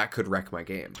 like that could wreck my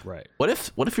game. Right. What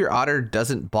if your otter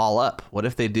doesn't ball up? What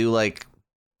if they do like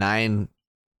 9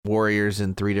 warriors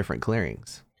in 3 different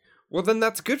clearings? Well, then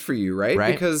that's good for you, right?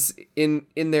 Because in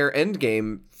their end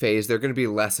game phase, they're going to be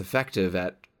less effective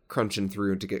at crunching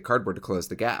through to get cardboard to close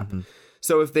the gap. Mm-hmm.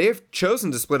 So if they've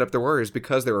chosen to split up their warriors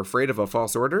because they're afraid of a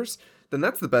false orders, then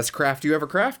that's the best craft you ever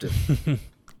crafted.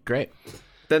 Great.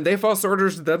 Then they false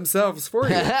orders themselves for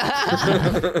you.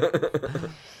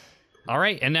 All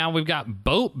right, and now we've got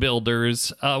boat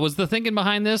builders. Was the thinking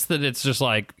behind this that it's just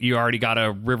like you already got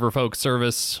a Riverfolk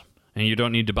service and you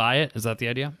don't need to buy it? Is that the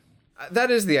idea?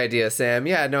 That is the idea, Sam.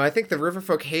 Yeah, no, I think the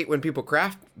Riverfolk hate when people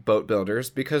craft boat builders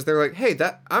because they're like, hey,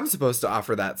 that I'm supposed to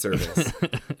offer that service.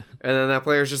 And then that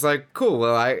player's just like, cool,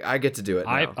 well, I get to do it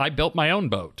now. I built my own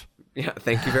boat. Yeah,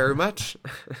 thank you very much.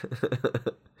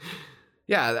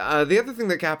 Yeah, the other thing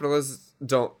that capitalists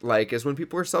don't like is when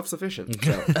people are self-sufficient.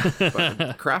 So,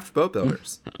 but craft boat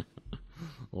builders.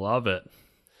 Love it.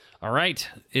 All right,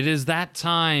 it is that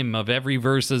time of every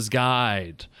versus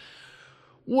guide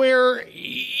where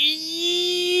you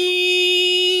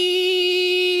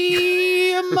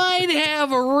might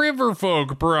have a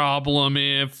Riverfolk problem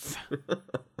if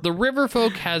the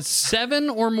Riverfolk has 7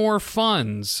 or more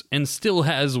funds and still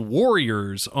has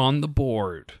warriors on the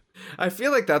board. I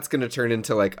feel like that's going to turn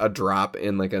into like a drop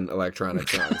in like an electronic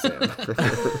song, Sam.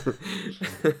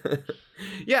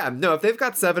 Yeah, no, if they've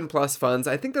got 7+ funds,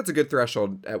 I think that's a good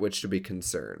threshold at which to be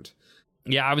concerned.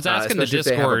 Yeah, I was asking the especially if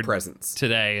they have a Discord presence.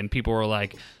 today, and people were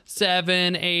like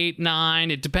 7, 8,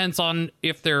 9. It depends on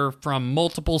if they're from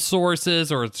multiple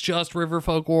sources or it's just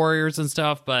Riverfolk warriors and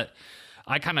stuff. But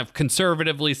I kind of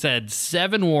conservatively said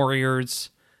 7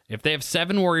 warriors. If they have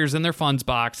 7 warriors in their funds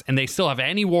box and they still have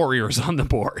any warriors on the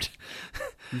board,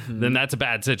 then that's a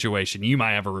bad situation. You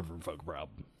might have a Riverfolk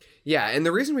problem. Yeah, and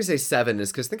the reason we say 7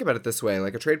 is because think about it this way.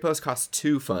 Like a trade post costs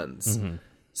 2 funds.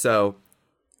 So,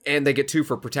 and they get 2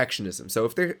 for protectionism. So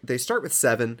if they start with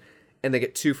 7 and they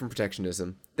get 2 from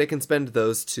protectionism, they can spend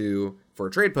those 2 for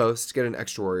a trade post, get an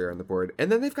extra warrior on the board, and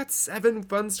then they've got 7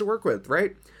 funds to work with,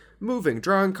 right? Moving,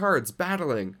 drawing cards,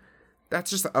 battling. That's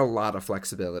just a lot of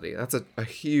flexibility. That's a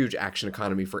huge action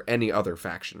economy for any other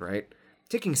faction, right?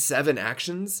 Taking 7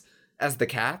 actions as the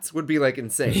cats would be like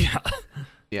insane. Yeah.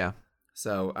 Yeah.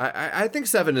 So I think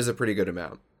 7 is a pretty good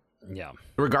amount. Yeah.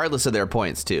 Regardless of their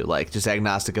points, too. Like, just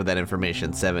agnostic of that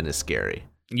information, 7 is scary.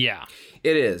 Yeah.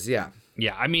 It is, yeah.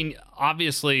 Yeah. I mean,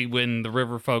 obviously, when the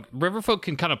Riverfolk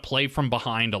can kind of play from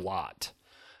behind a lot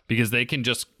because they can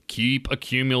just keep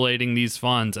accumulating these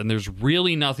funds, and there's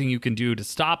really nothing you can do to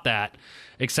stop that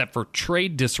except for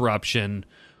trade disruption,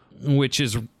 which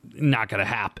is not going to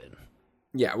happen.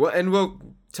 Yeah, well, and we'll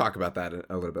talk about that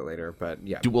a little bit later, but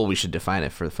yeah. Well, we should define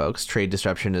it for the folks. Trade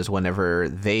disruption is whenever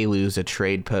they lose a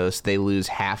trade post, they lose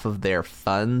half of their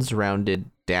funds rounded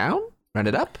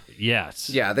up? Yes.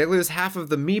 Yeah, they lose half of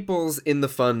the meeples in the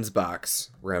funds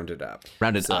box rounded up.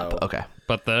 Rounded up, okay.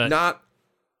 But Not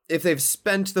if they've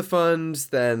spent the funds,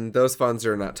 then those funds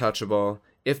are not touchable.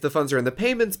 If the funds are in the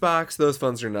payments box, those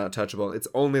funds are not touchable. It's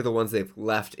only the ones they've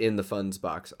left in the funds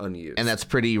box unused. And that's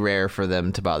pretty rare for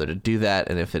them to bother to do that.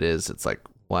 And if it is, it's like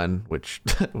 1, which,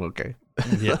 okay.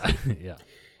 yeah. Yeah.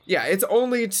 Yeah, it's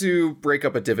only to break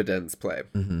up a dividends play.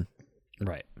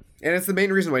 Right. And it's the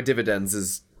main reason why dividends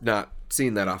is not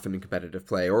seen that often in competitive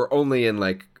play, or only in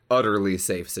like utterly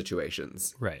safe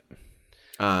situations. Right.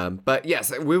 But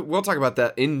yes, we'll talk about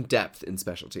that in depth in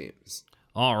special teams.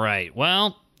 All right.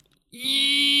 Well,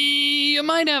 you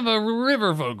might have a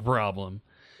Riverfolk problem.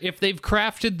 If they've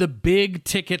crafted the big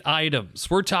ticket items,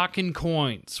 we're talking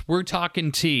coins, we're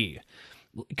talking tea.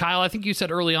 Kyle, I think you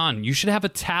said early on, you should have a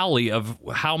tally of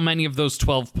how many of those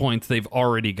 12 points they've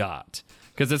already got.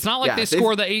 Because it's not like they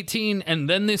score the 18 and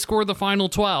then they score the final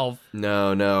 12.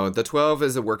 No. The 12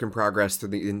 is a work in progress through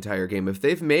the entire game. If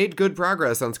they've made good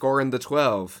progress on scoring the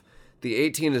 12, the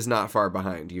 18 is not far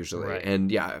behind usually. Right.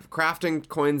 And yeah, crafting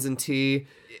coins and tea,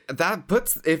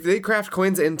 if they craft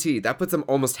coins and tea, that puts them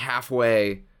almost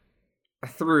halfway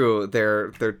through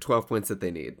their 12 points that they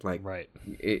need. Like, right.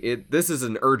 This is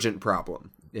an urgent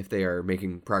problem if they are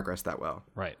making progress that well.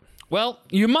 Right. Well,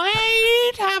 you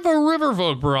might have a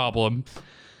Riverfolk problem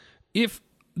if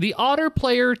the Otter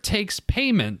player takes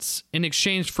payments in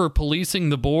exchange for policing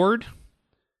the board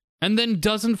and then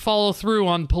doesn't follow through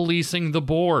on policing the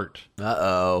board.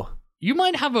 Uh-oh. You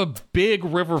might have a big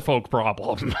Riverfolk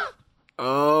problem.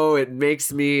 Oh, it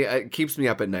keeps me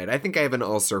up at night. I think I have an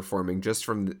ulcer forming just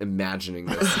from imagining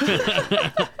this.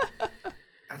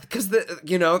 Because,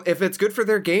 if it's good for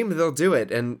their game, they'll do it.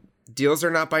 And deals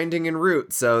are not binding in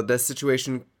Root, so this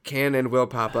situation can and will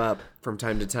pop up from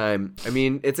time to time. I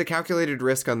mean, it's a calculated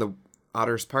risk on the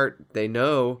Otter's part. They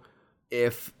know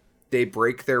if they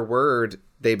break their word,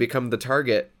 they become the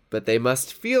target, but they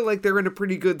must feel like they're in a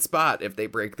pretty good spot if they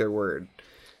break their word.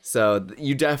 So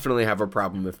you definitely have a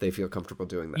problem if they feel comfortable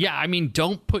doing that. Yeah, I mean,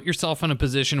 don't put yourself in a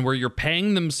position where you're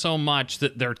paying them so much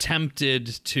that they're tempted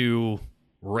to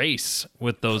race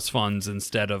with those funds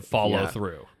instead of follow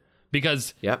through.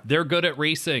 Because they're good at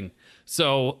racing.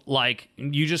 So, like,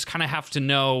 you just kind of have to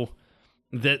know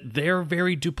that they're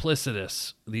very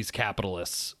duplicitous, these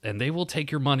capitalists, and they will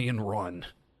take your money and run.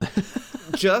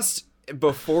 Just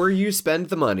before you spend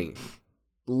the money,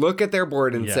 look at their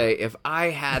board and say, if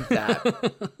I had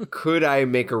that, could I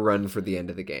make a run for the end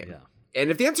of the game? Yeah. And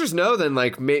if the answer is no, then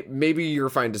like maybe you're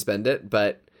fine to spend it,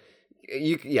 but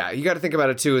you got to think about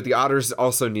it too. The Otters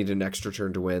also need an extra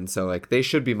turn to win, so like they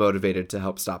should be motivated to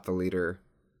help stop the leader,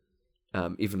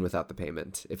 even without the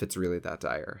payment, if it's really that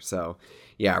dire. So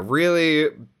yeah, really,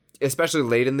 especially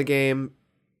late in the game,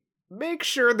 make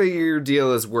sure that your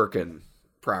deal is working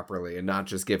properly and not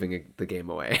just giving the game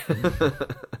away.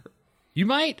 You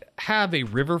might have a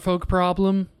Riverfolk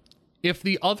problem if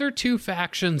the other two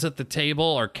factions at the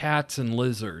table are cats and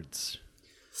lizards.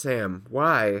 Sam,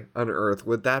 why on earth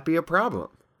would that be a problem?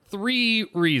 3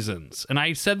 reasons. And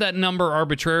I said that number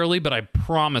arbitrarily, but I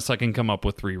promise I can come up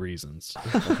with 3 reasons.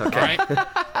 Okay. All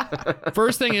right?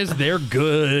 First thing is they're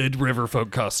good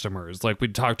Riverfolk customers, like we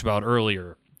talked about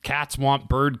earlier. Cats want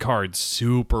bird cards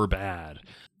super bad.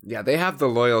 Yeah, they have the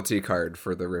loyalty card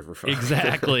for the Riverfolk.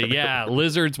 Exactly, yeah.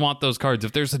 Lizards want those cards.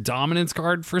 If there's a dominance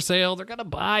card for sale, they're going to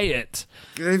buy it.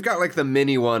 They've got like the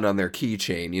mini one on their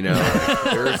keychain, you know? Like,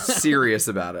 they're serious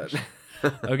about it.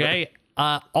 Okay.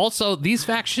 Also, these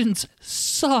factions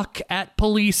suck at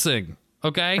policing.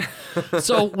 Okay.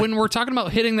 So when we're talking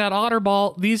about hitting that otter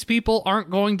ball, these people aren't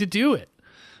going to do it.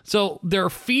 So they're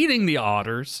feeding the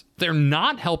otters. They're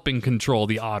not helping control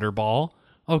the otter ball.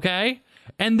 Okay.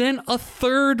 And then a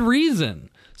third reason.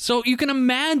 So you can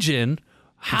imagine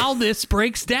how this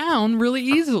breaks down really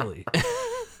easily.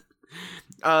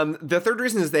 The third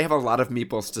reason is they have a lot of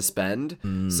meeples to spend,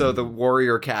 so the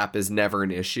warrior cap is never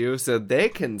an issue, so they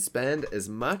can spend as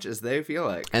much as they feel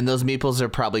like. And those meeples are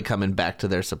probably coming back to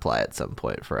their supply at some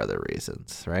point for other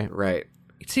reasons, right? Right.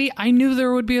 See, I knew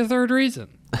there would be a third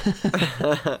reason.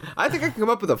 I think I can come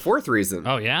up with a fourth reason.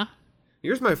 Oh, yeah?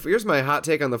 Here's my hot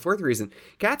take on the fourth reason.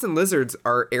 Cats and lizards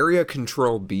are area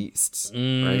control beasts,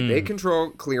 right? They control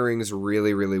clearings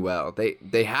really, really well.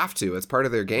 They have to. It's part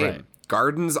of their game. Right.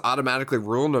 Gardens automatically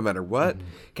rule no matter what.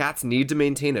 Cats need to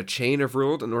maintain a chain of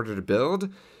rule in order to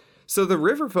build. So the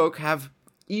Riverfolk have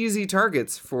easy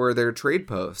targets for their trade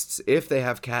posts if they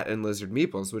have cat and lizard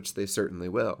meeples, which they certainly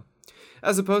will.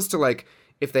 As opposed to like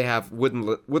if they have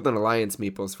Woodland Alliance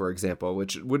meeples, for example,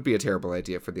 which would be a terrible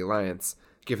idea for the Alliance,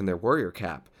 given their warrior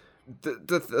cap.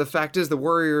 The fact is the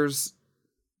warriors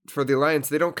for the Alliance,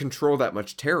 they don't control that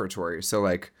much territory. So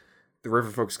like the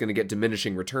Riverfolk's going to get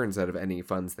diminishing returns out of any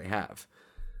funds they have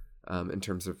in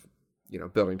terms of, you know,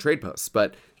 building trade posts.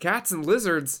 But cats and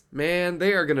lizards, man,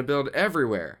 they are going to build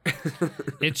everywhere.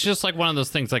 It's just like one of those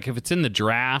things, like if it's in the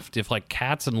draft, if like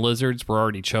cats and lizards were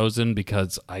already chosen,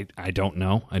 because I don't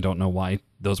know why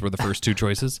those were the first 2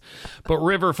 choices, but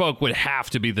Riverfolk would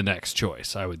have to be the next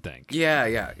choice, I would think. Yeah.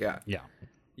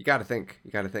 You got to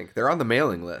think. They're on the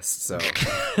mailing list, so.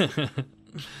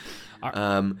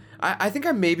 I think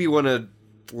I maybe want to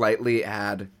lightly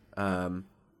add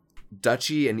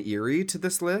Duchy and Erie to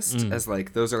this list as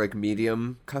like those are like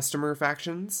medium customer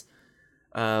factions.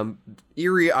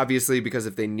 Erie, obviously, because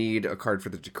if they need a card for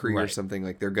the decree or something,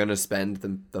 like they're gonna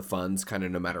spend the funds kind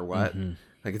of no matter what.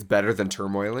 Like it's better than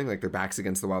turmoiling. Like their backs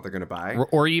against the wall, they're gonna buy.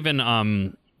 Or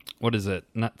even what is it?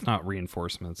 Not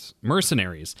reinforcements,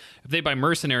 mercenaries. If they buy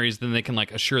mercenaries, then they can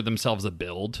like assure themselves a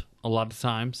build a lot of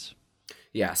times.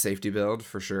 Yeah, safety build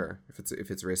for sure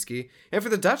if it's risky. And for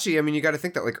the Duchy, I mean, you got to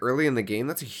think that like early in the game,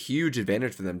 that's a huge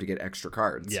advantage for them to get extra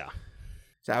cards. Yeah.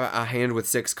 To have a hand with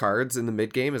 6 cards in the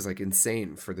mid game is like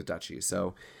insane for the Duchy.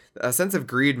 So a sense of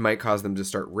greed might cause them to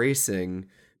start racing,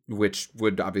 which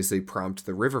would obviously prompt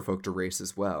the Riverfolk to race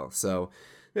as well. So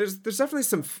there's definitely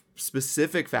some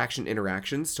specific faction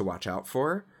interactions to watch out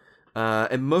for,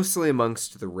 and mostly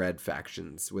amongst the red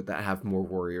factions that have more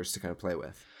warriors to kind of play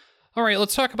with. All right,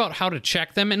 let's talk about how to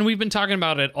check them. And we've been talking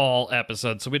about it all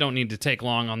episode, so we don't need to take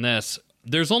long on this.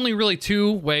 There's only really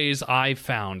 2 ways I've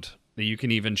found that you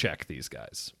can even check these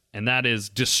guys. And that is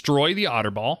destroy the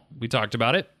Otterball. We talked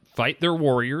about it. Fight their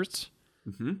warriors.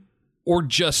 Or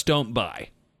just don't buy.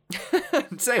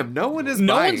 Sam, no one is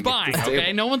No buying. one's buying,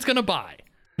 okay? No one's going to buy.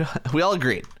 We all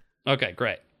agreed. Okay,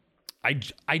 great.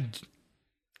 I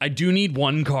do need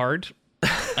 1 card.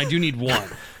 I do need 1.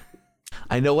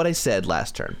 I know what I said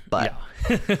last turn, but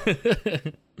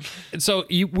So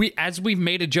as we've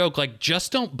made a joke, like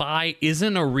just don't buy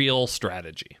isn't a real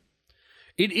strategy.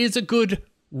 It is a good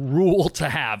rule to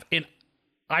have, and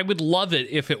I would love it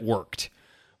if it worked.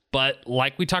 But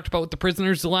like we talked about with the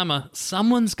Prisoner's Dilemma,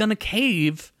 someone's gonna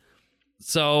cave,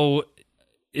 so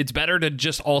it's better to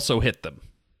just also hit them.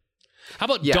 How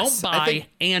about don't buy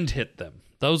and hit them?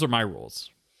 Those are my rules.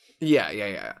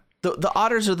 Yeah. The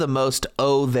Otters are the most,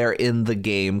 they're in the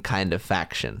game kind of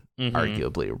faction,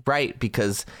 arguably, right?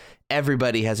 Because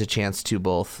everybody has a chance to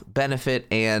both benefit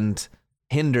and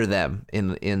hinder them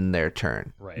in their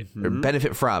turn. Right. Or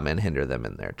benefit from and hinder them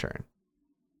in their turn.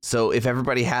 So if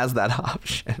everybody has that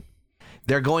option,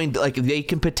 they're going to, they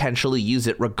can potentially use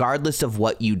it regardless of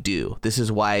what you do. This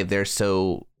is why they're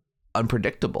so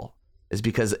unpredictable, is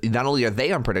because not only are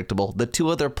they unpredictable, the two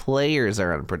other players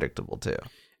are unpredictable too.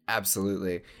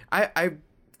 Absolutely. I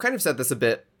kind of said this a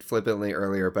bit flippantly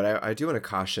earlier, but I do want to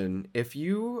caution, if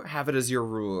you have it as your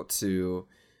rule to,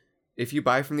 if you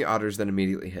buy from the Otters, then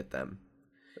immediately hit them.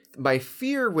 My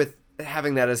fear with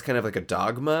having that as kind of like a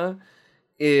dogma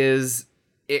is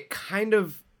it kind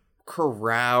of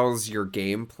corrals your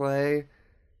gameplay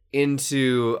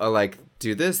into a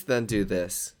do this, then do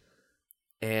this.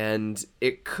 And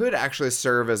it could actually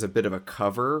serve as a bit of a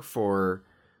cover for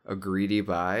a greedy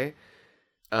buy.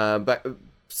 But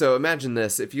so imagine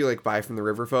this, if you buy from the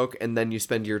Riverfolk and then you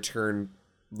spend your turn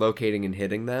locating and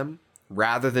hitting them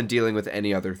rather than dealing with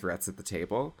any other threats at the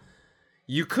table,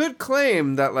 you could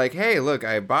claim that hey, look,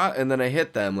 I bought and then I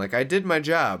hit them, I did my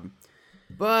job.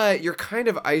 But you're kind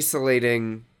of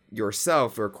isolating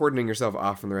yourself or cordoning yourself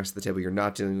off from the rest of the table. You're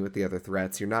not dealing with the other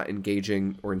threats. You're not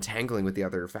engaging or entangling with the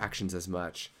other factions as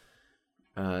much.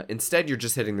 Instead, you're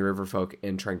just hitting the Riverfolk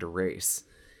and trying to race.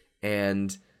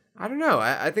 And I don't know.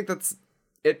 I think that's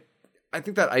it. I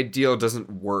think that ideal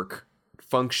doesn't work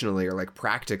functionally or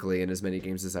practically in as many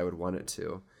games as I would want it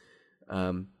to.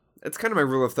 It's kind of my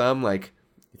rule of thumb.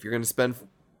 If you're going to spend,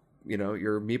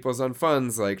 your meeples on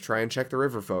funds, try and check the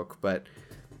Riverfolk. But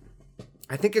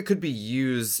I think it could be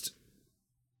used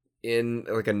in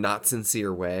a not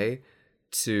sincere way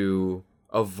to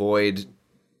avoid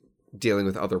dealing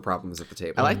with other problems at the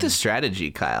table. I like the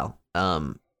strategy, Kyle.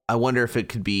 I wonder if it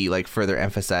could be further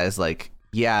emphasized,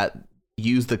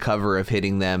 use the cover of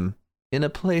hitting them in a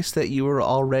place that you were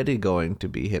already going to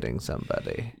be hitting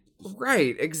somebody.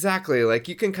 Right, exactly.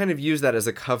 You can kind of use that as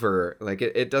a cover.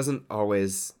 It doesn't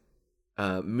always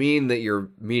mean that you're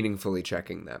meaningfully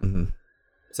checking them. Mm-hmm.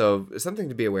 So something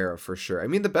to be aware of for sure. I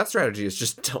mean, the best strategy is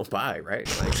just don't buy, right?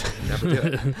 Never do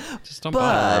it. Just don't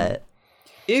buy.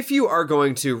 If you are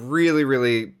going to really,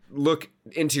 really look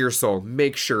into your soul,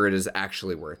 make sure it is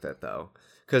actually worth it, though.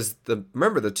 Because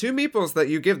remember, the two meeples that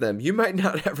you give them, you might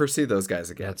not ever see those guys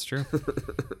again. That's true.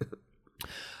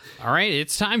 All right,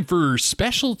 it's time for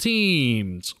special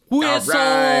teams. Whistle! All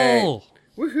right.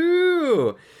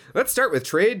 Woohoo! Let's start with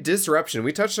trade disruption.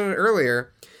 We touched on it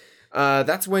earlier.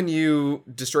 That's when you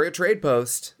destroy a trade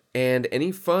post, and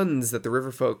any funds that the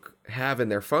Riverfolk have in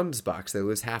their funds box, they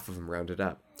lose half of them rounded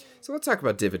up. So let's talk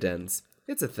about dividends.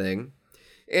 It's a thing.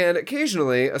 And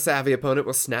occasionally, a savvy opponent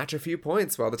will snatch a few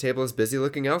points while the table is busy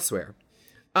looking elsewhere.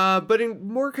 But in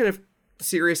more kind of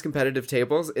serious competitive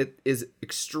tables, it is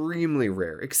extremely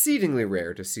rare, exceedingly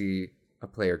rare to see a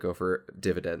player go for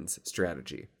dividends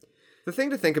strategy. The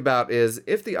thing to think about is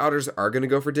if the Otters are going to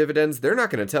go for dividends, they're not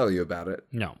going to tell you about it.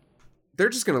 No. They're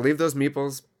just going to leave those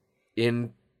meeples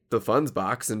in the funds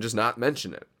box and just not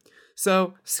mention it.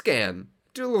 So scan.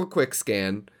 Do a little quick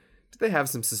scan. Do they have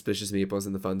some suspicious meeples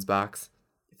in the funds box?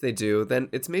 If they do, then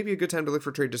it's maybe a good time to look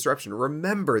for trade disruption.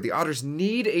 Remember, the Otters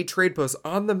need a trade post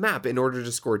on the map in order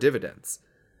to score dividends.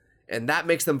 And that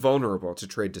makes them vulnerable to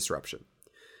trade disruption.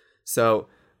 So,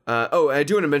 I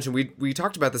do want to mention, we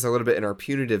talked about this a little bit in our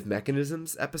punitive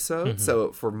mechanisms episode. Mm-hmm.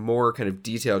 So for more kind of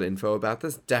detailed info about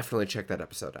this, definitely check that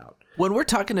episode out. When we're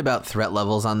talking about threat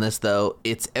levels on this, though,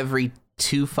 it's every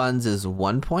 2 funds is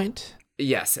 1 point?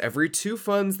 Yes, every 2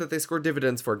 funds that they score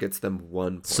dividends for gets them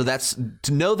 1 point. So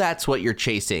that's what you're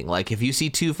chasing. If you see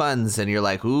 2 funds and you're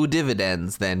like, ooh,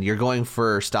 dividends, then you're going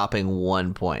for stopping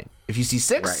 1 point. If you see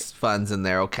 6 funds in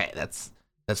there, okay, that's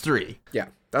 3. Yeah,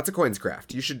 that's a coin's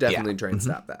craft. You should definitely try and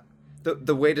stop that.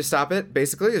 The way to stop it,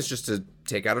 basically, is just to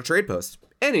take out a trade post.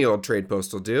 Any old trade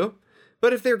post will do.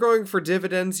 But if they're going for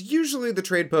dividends, usually the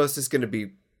trade post is going to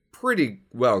be pretty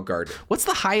well guarded. What's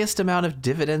the highest amount of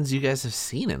dividends you guys have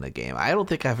seen in a game? I don't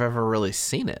think I've ever really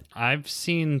seen it. I've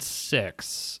seen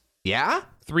 6. Yeah?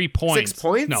 3 points. 6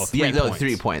 points? No, 3 points.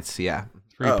 3 points, yeah.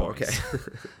 3 points.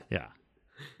 Okay. Yeah.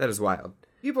 That is wild.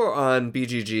 People on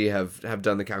BGG have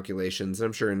done the calculations, and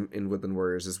I'm sure in Woodland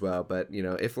Warriors as well, but,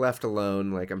 if left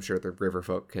alone, I'm sure the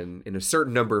Riverfolk can, in a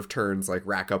certain number of turns,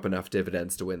 rack up enough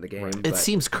dividends to win the game. It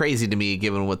seems crazy to me,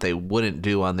 given what they wouldn't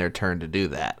do on their turn to do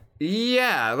that.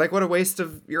 Yeah, what a waste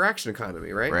of your action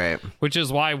economy, right? Right. Which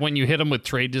is why when you hit them with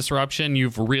trade disruption,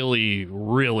 you've really,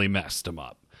 really messed them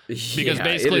up. Because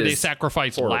basically they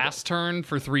sacrifice last turn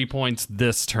for 3 points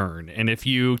this turn. And if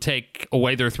you take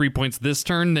away their 3 points this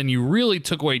turn, then you really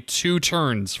took away 2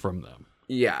 turns from them.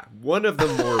 Yeah, one of the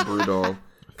more brutal,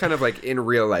 kind of like in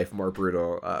real life, more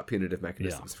brutal punitive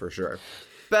mechanisms for sure.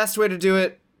 Best way to do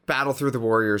it, battle through the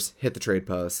warriors, hit the trade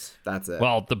post. That's it.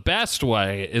 Well, the best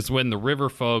way is when the river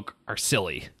folk are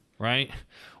silly, right?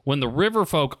 When the river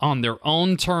folk on their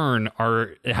own turn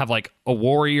have like a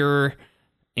warrior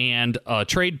and a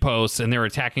trade post and they're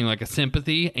attacking like a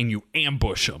sympathy and you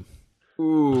ambush them.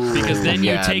 Ooh, because then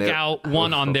you take out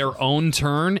one on their own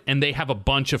turn and they have a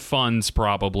bunch of funds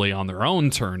probably on their own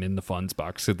turn in the funds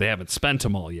box because they haven't spent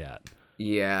them all yet.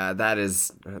 Yeah, that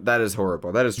is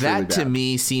horrible. That is truly That bad. to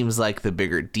me seems like the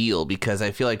bigger deal because I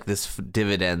feel like this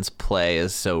dividends play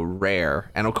is so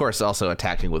rare. And of course, also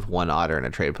attacking with one otter and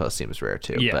a trade post seems rare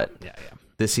too. Yeah, but yeah.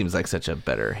 This seems like such a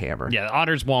better hammer. Yeah, the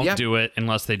otters won't do it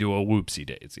unless they do a whoopsie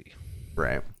daisy.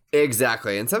 Right.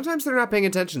 Exactly. And sometimes they're not paying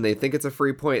attention. They think it's a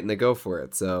free point and they go for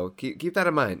it. So keep that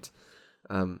in mind.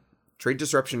 Trade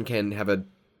disruption can have a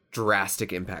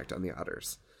drastic impact on the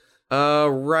otters.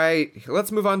 Right.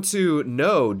 Let's move on to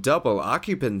no double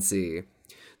occupancy.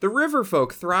 The river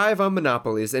folk thrive on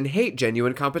monopolies and hate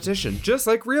genuine competition, just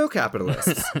like real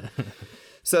capitalists.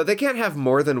 So they can't have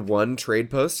more than one trade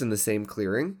post in the same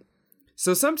clearing.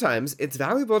 So sometimes it's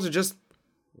valuable to just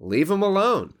leave them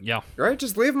alone. Yeah. Right?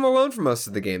 Just leave them alone for most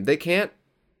of the game. They can't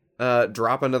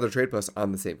drop another trade post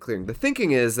on the same clearing. The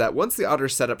thinking is that once the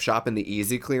otters set up shop in the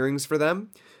easy clearings for them,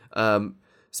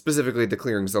 specifically the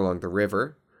clearings along the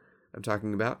river I'm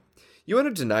talking about, you want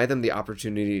to deny them the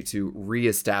opportunity to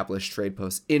reestablish trade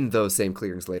posts in those same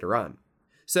clearings later on.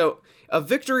 So a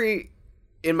victory,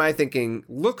 in my thinking,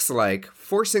 looks like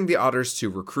forcing the otters to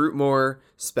recruit more,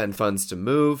 spend funds to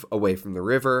move away from the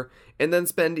river, and then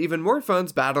spend even more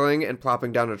funds battling and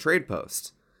plopping down a trade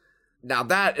post. Now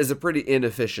that is a pretty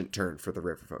inefficient turn for the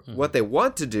riverfolk. Mm-hmm. What they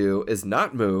want to do is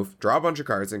not move, draw a bunch of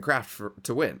cards, and craft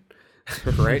to win,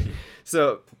 right?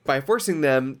 So by forcing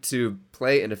them to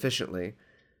play inefficiently,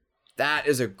 that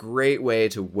is a great way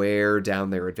to wear down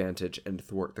their advantage and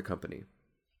thwart the company.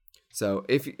 So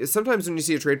sometimes when you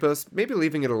see a trade post, maybe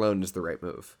leaving it alone is the right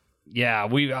move. Yeah,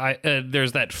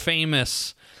 there's that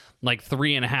famous like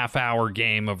 3.5 hour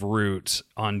game of Root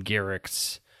on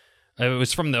Garrick's. It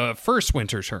was from the first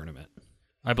winter tournament,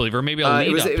 I believe, or maybe a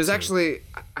lead up. It was actually,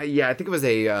 I think it was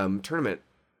a tournament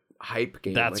hype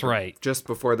game. That's right. Just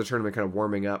before the tournament, kind of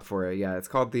warming up for it. Yeah, it's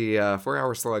called the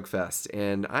 4-Hour Slugfest,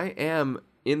 and I am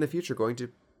in the future going to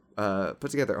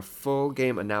put together a full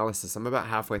game analysis. I'm about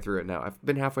halfway through it now. I've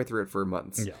been halfway through it for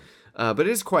months. Yeah. But it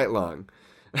is quite long.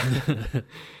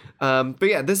 But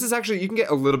yeah, this is actually, you can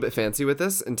get a little bit fancy with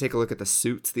this and take a look at the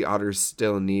suits the otters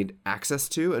still need access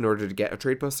to in order to get a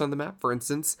trade post on the map. For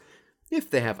instance, if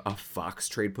they have a fox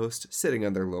trade post sitting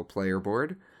on their little player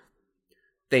board,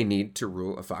 they need to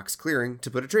rule a fox clearing to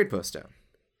put a trade post down.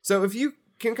 So if you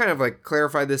can kind of like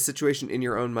clarify this situation in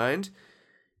your own mind,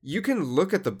 you can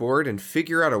look at the board and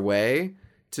figure out a way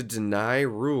to deny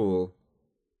rule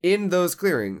in those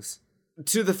clearings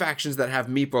to the factions that have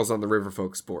meeples on the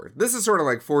Riverfolk's board. This is sort of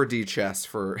like 4D chess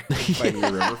for fighting the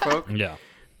Riverfolk. Yeah.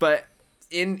 But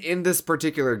in this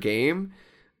particular game,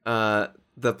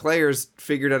 the players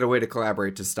figured out a way to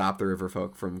collaborate to stop the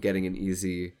Riverfolk from getting an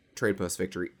easy trade post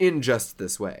victory in just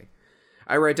this way.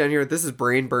 I write down here, this is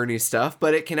brain burny stuff,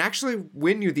 but it can actually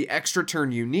win you the extra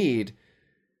turn you need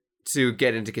to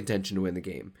get into contention to win the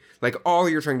game. Like all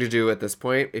you're trying to do at this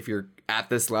point, if you're at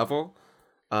this level,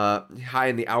 high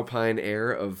in the alpine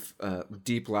air of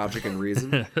deep logic and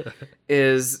reason,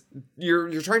 is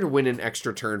you're trying to win an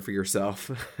extra turn for yourself.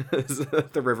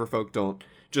 The Riverfolk don't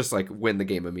just like win the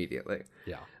game immediately.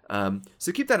 Yeah.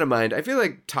 So keep that in mind. I feel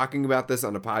like talking about this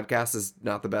on a podcast is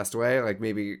not the best way. Like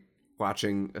maybe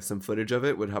watching some footage of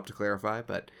it would help to clarify.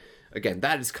 But again,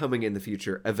 that is coming in the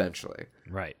future eventually.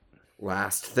 Right.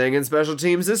 Last thing in special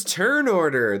teams is turn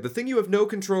order, the thing you have no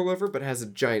control over but has a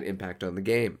giant impact on the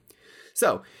game.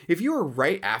 So, if you are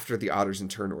right after the otters in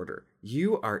turn order,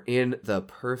 you are in the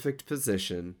perfect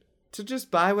position to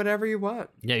just buy whatever you want.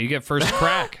 Yeah, you get first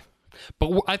crack.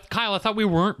 But Kyle, I thought we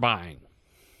weren't buying.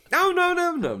 No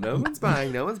one's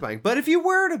buying, no one's buying. But if you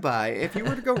were to buy, if you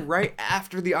were to go right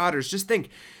after the otters, just think,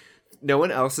 no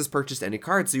one else has purchased any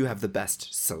cards, so you have the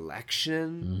best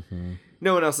selection. Mm-hmm.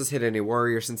 No one else has hit any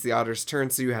warrior since the otters' turn,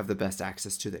 so you have the best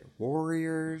access to their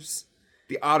warriors.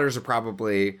 The otters are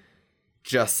probably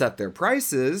just set their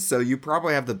prices, so you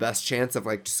probably have the best chance of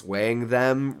like swaying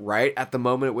them right at the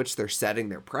moment at which they're setting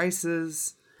their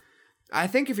prices. I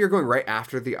think if you're going right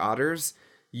after the otters,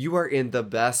 you are in the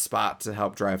best spot to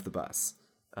help drive the bus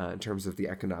in terms of the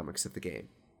economics of the game.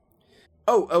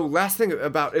 Oh, last thing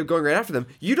about going right after them,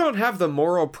 you don't have the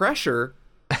moral pressure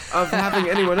of having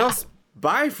anyone else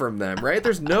buy from them, right?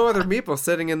 There's no other meeple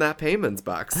sitting in that payments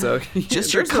box. So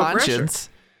Just your there's no pressure. conscience.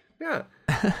 Yeah.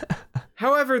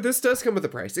 However, this does come with a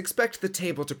price. Expect the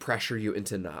table to pressure you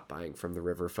into not buying from the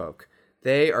river folk.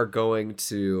 They are going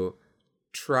to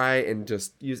try and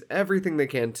just use everything they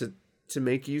can to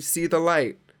make you see the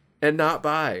light and not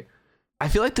buy. I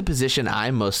feel like the position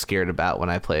I'm most scared about when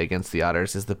I play against the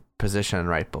Otters is the position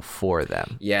right before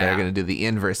them. Yeah. They're going to do the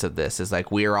inverse of this. Is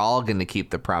like, we're all going to keep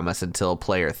the promise until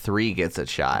player 3 gets a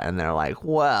shot. And they're like,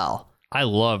 well, I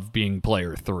love being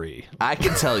player 3. I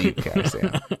can tell you,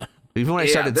 Sam. Even when I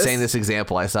started saying this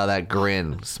example, I saw that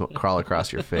grin crawl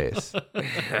across your face.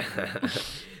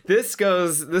 This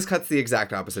cuts the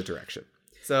exact opposite direction.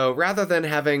 So rather than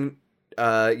having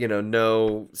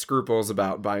no scruples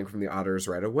about buying from the Otters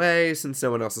right away since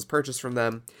no one else has purchased from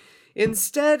them,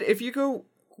 instead, if you go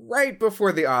right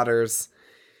before the Otters,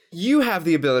 you have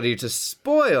the ability to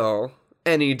spoil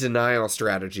any denial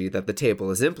strategy that the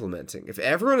table is implementing. If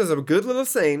everyone is a good little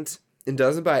saint and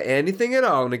doesn't buy anything at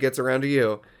all when it gets around to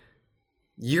you,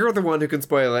 you're the one who can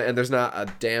spoil it, and there's not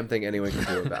a damn thing anyone can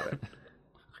do about it.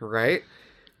 Right?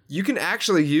 You can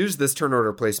actually use this turn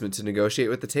order placement to negotiate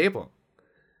with the table.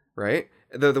 Right?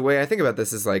 The way I think about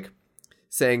this is like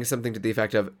saying something to the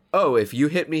effect of, oh, if you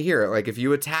hit me here, like if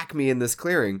you attack me in this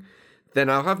clearing, then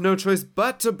I'll have no choice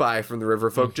but to buy from the river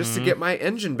folk just to get my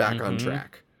engine back on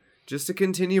track. Just to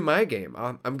continue my game.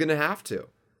 I'm going to have to.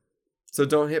 So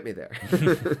don't hit me there.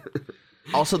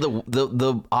 Also,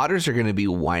 the Otters are going to be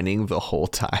whining the whole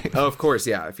time. Oh, of course,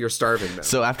 yeah, if you're starving them.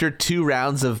 So after 2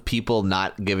 rounds of people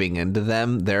not giving in to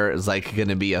them, there is like going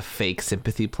to be a fake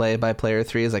sympathy play by player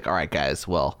 3. It's like, all right, guys,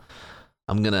 well,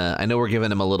 I know we're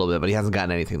giving him a little bit, but he hasn't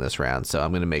gotten anything this round, so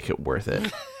I'm going to make it worth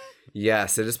it.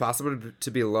 Yes, it is possible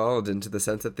to be lulled into the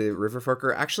sense that the Riverfolk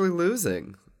are actually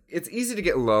losing. It's easy to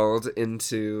get lulled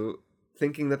into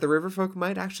thinking that the Riverfolk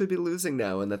might actually be losing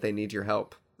now and that they need your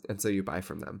help. And so you buy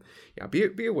from them. Yeah,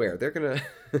 be aware. They're gonna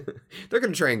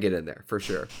try and get in there for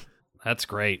sure. That's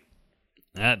great.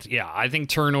 I think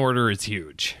turn order is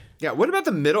huge. Yeah, what about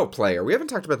the middle player? We haven't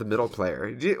talked about the middle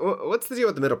player. What's the deal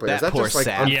with the middle player? That is that poor just like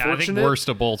sap. unfortunate? Yeah, I think worst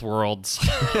of both worlds.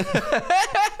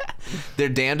 They're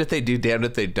damned if they do, damned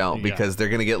if they don't, because they're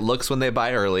going to get looks when they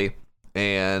buy early,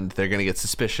 and they're going to get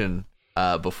suspicion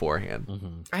beforehand.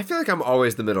 Mm-hmm. I feel like I'm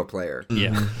always the middle player.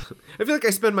 Yeah. I feel like I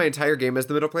spend my entire game as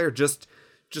the middle player, just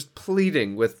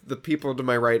pleading with the people to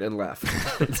my right and left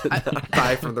to not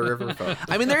buy from the Riverfolk.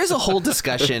 I mean, there is a whole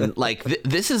discussion. Like,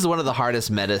 this is one of the hardest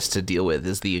metas to deal with,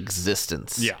 is the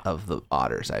existence of the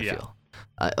Otters, I feel.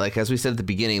 Like, as we said at the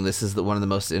beginning, this is one of the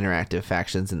most interactive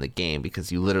factions in the game,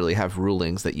 because you literally have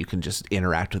rulings that you can just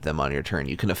interact with them on your turn.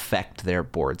 You can affect their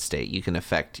board state. You can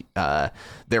affect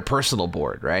their personal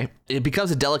board, right? It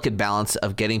becomes a delicate balance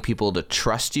of getting people to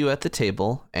trust you at the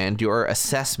table and your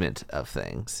assessment of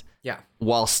things. Yeah.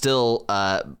 While still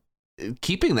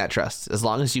keeping that trust as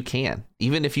long as you can,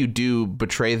 even if you do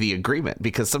betray the agreement,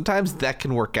 because sometimes that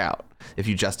can work out if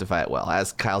you justify it well,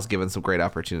 as Kyle's given some great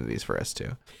opportunities for us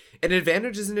to. An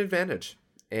advantage is an advantage.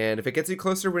 And if it gets you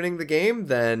closer to winning the game,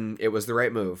 then it was the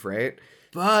right move, right?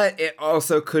 But it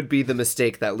also could be the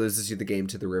mistake that loses you the game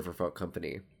to the Riverfolk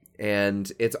Company.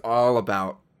 And it's all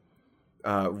about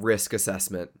risk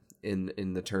assessment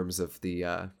in the terms of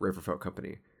the Riverfolk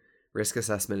Company. Risk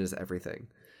assessment is everything.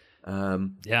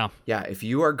 Yeah, if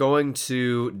you are going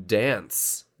to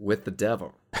dance with the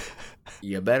devil,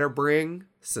 you better bring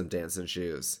some dancing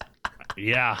shoes.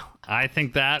 Yeah, I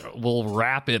think that will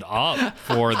wrap it up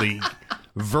for the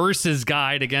versus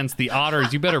guide against the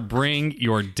Otters. You better bring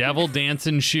your devil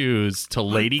dancing shoes to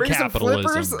Lady bring Capitalism.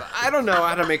 Some flippers? I don't know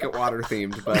how to make it water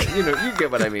themed, but you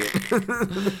get what I mean.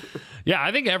 Yeah,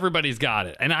 I think everybody's got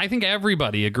it. And I think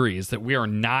everybody agrees that we are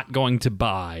not going to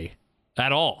buy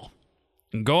at all.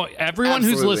 Everyone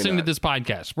Absolutely who's listening not. to this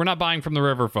podcast, we're not buying from the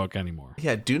Riverfolk anymore.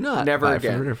 Yeah, do not Never buy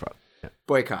again. from Riverfolk. Yeah.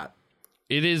 Boycott.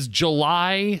 It is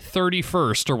July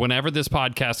 31st or whenever this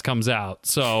podcast comes out.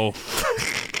 So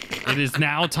it is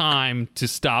now time to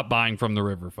stop buying from the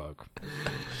Riverfolk.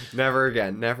 Never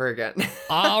again. Never again.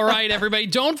 All right, everybody.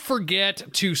 Don't forget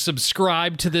to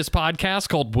subscribe to this podcast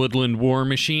called Woodland War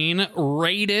Machine.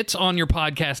 Rate it on your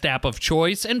podcast app of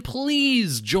choice. And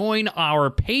please join our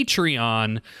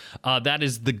Patreon. That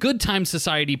is the Good Time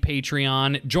Society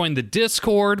Patreon. Join the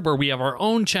Discord, where we have our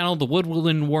own channel, the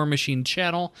Woodland War Machine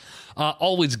channel.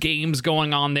 Always games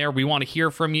going on there. We want to hear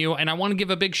from you. And I want to give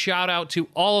a big shout out to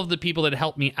all of the people that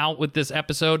helped me out with this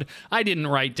episode. I didn't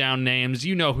write down names.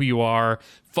 You know who you are.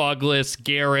 Fugless,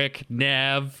 Garrick,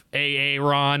 Nev,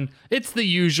 Aaron. It's the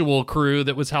usual crew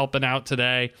that was helping out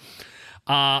today.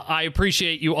 I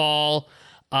appreciate you all.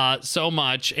 so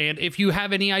much. And if you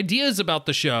have any ideas about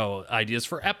the show, ideas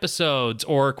for episodes,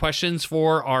 or questions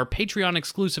for our Patreon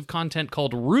exclusive content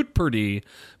called Root Purdy,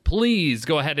 please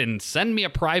go ahead and send me a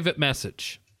private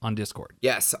message on Discord.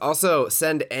 Yes. Also,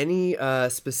 send any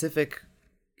specific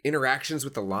interactions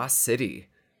with the Lost City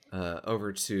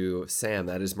over to Sam,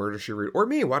 that is Murder She Root, or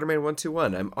me,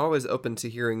 Waterman121. I'm always open to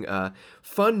hearing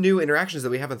fun new interactions that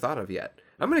we haven't thought of yet.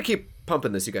 I'm going to keep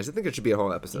pumping this, you guys. I think it should be a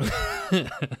whole episode.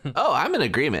 Oh, I'm in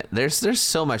agreement. There's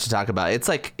so much to talk about. It's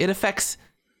like it affects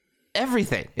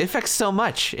everything. It affects so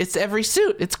much. It's every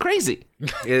suit. It's crazy.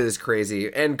 It is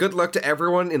crazy. And good luck to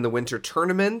everyone in the winter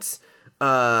tournament.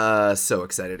 So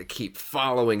excited to keep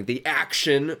following the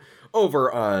action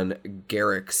over on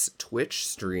Garrick's Twitch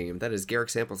stream. That is Garrick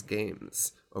Samples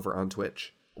Games over on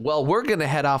Twitch. Well, we're going to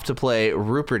head off to play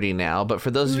Ruperty now, but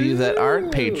for those of you that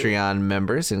aren't Patreon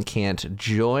members and can't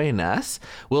join us,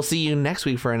 we'll see you next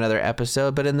week for another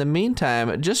episode. But in the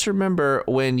meantime, just remember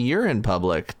when you're in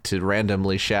public to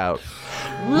randomly shout,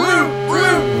 Root,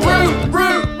 root, root,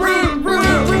 root,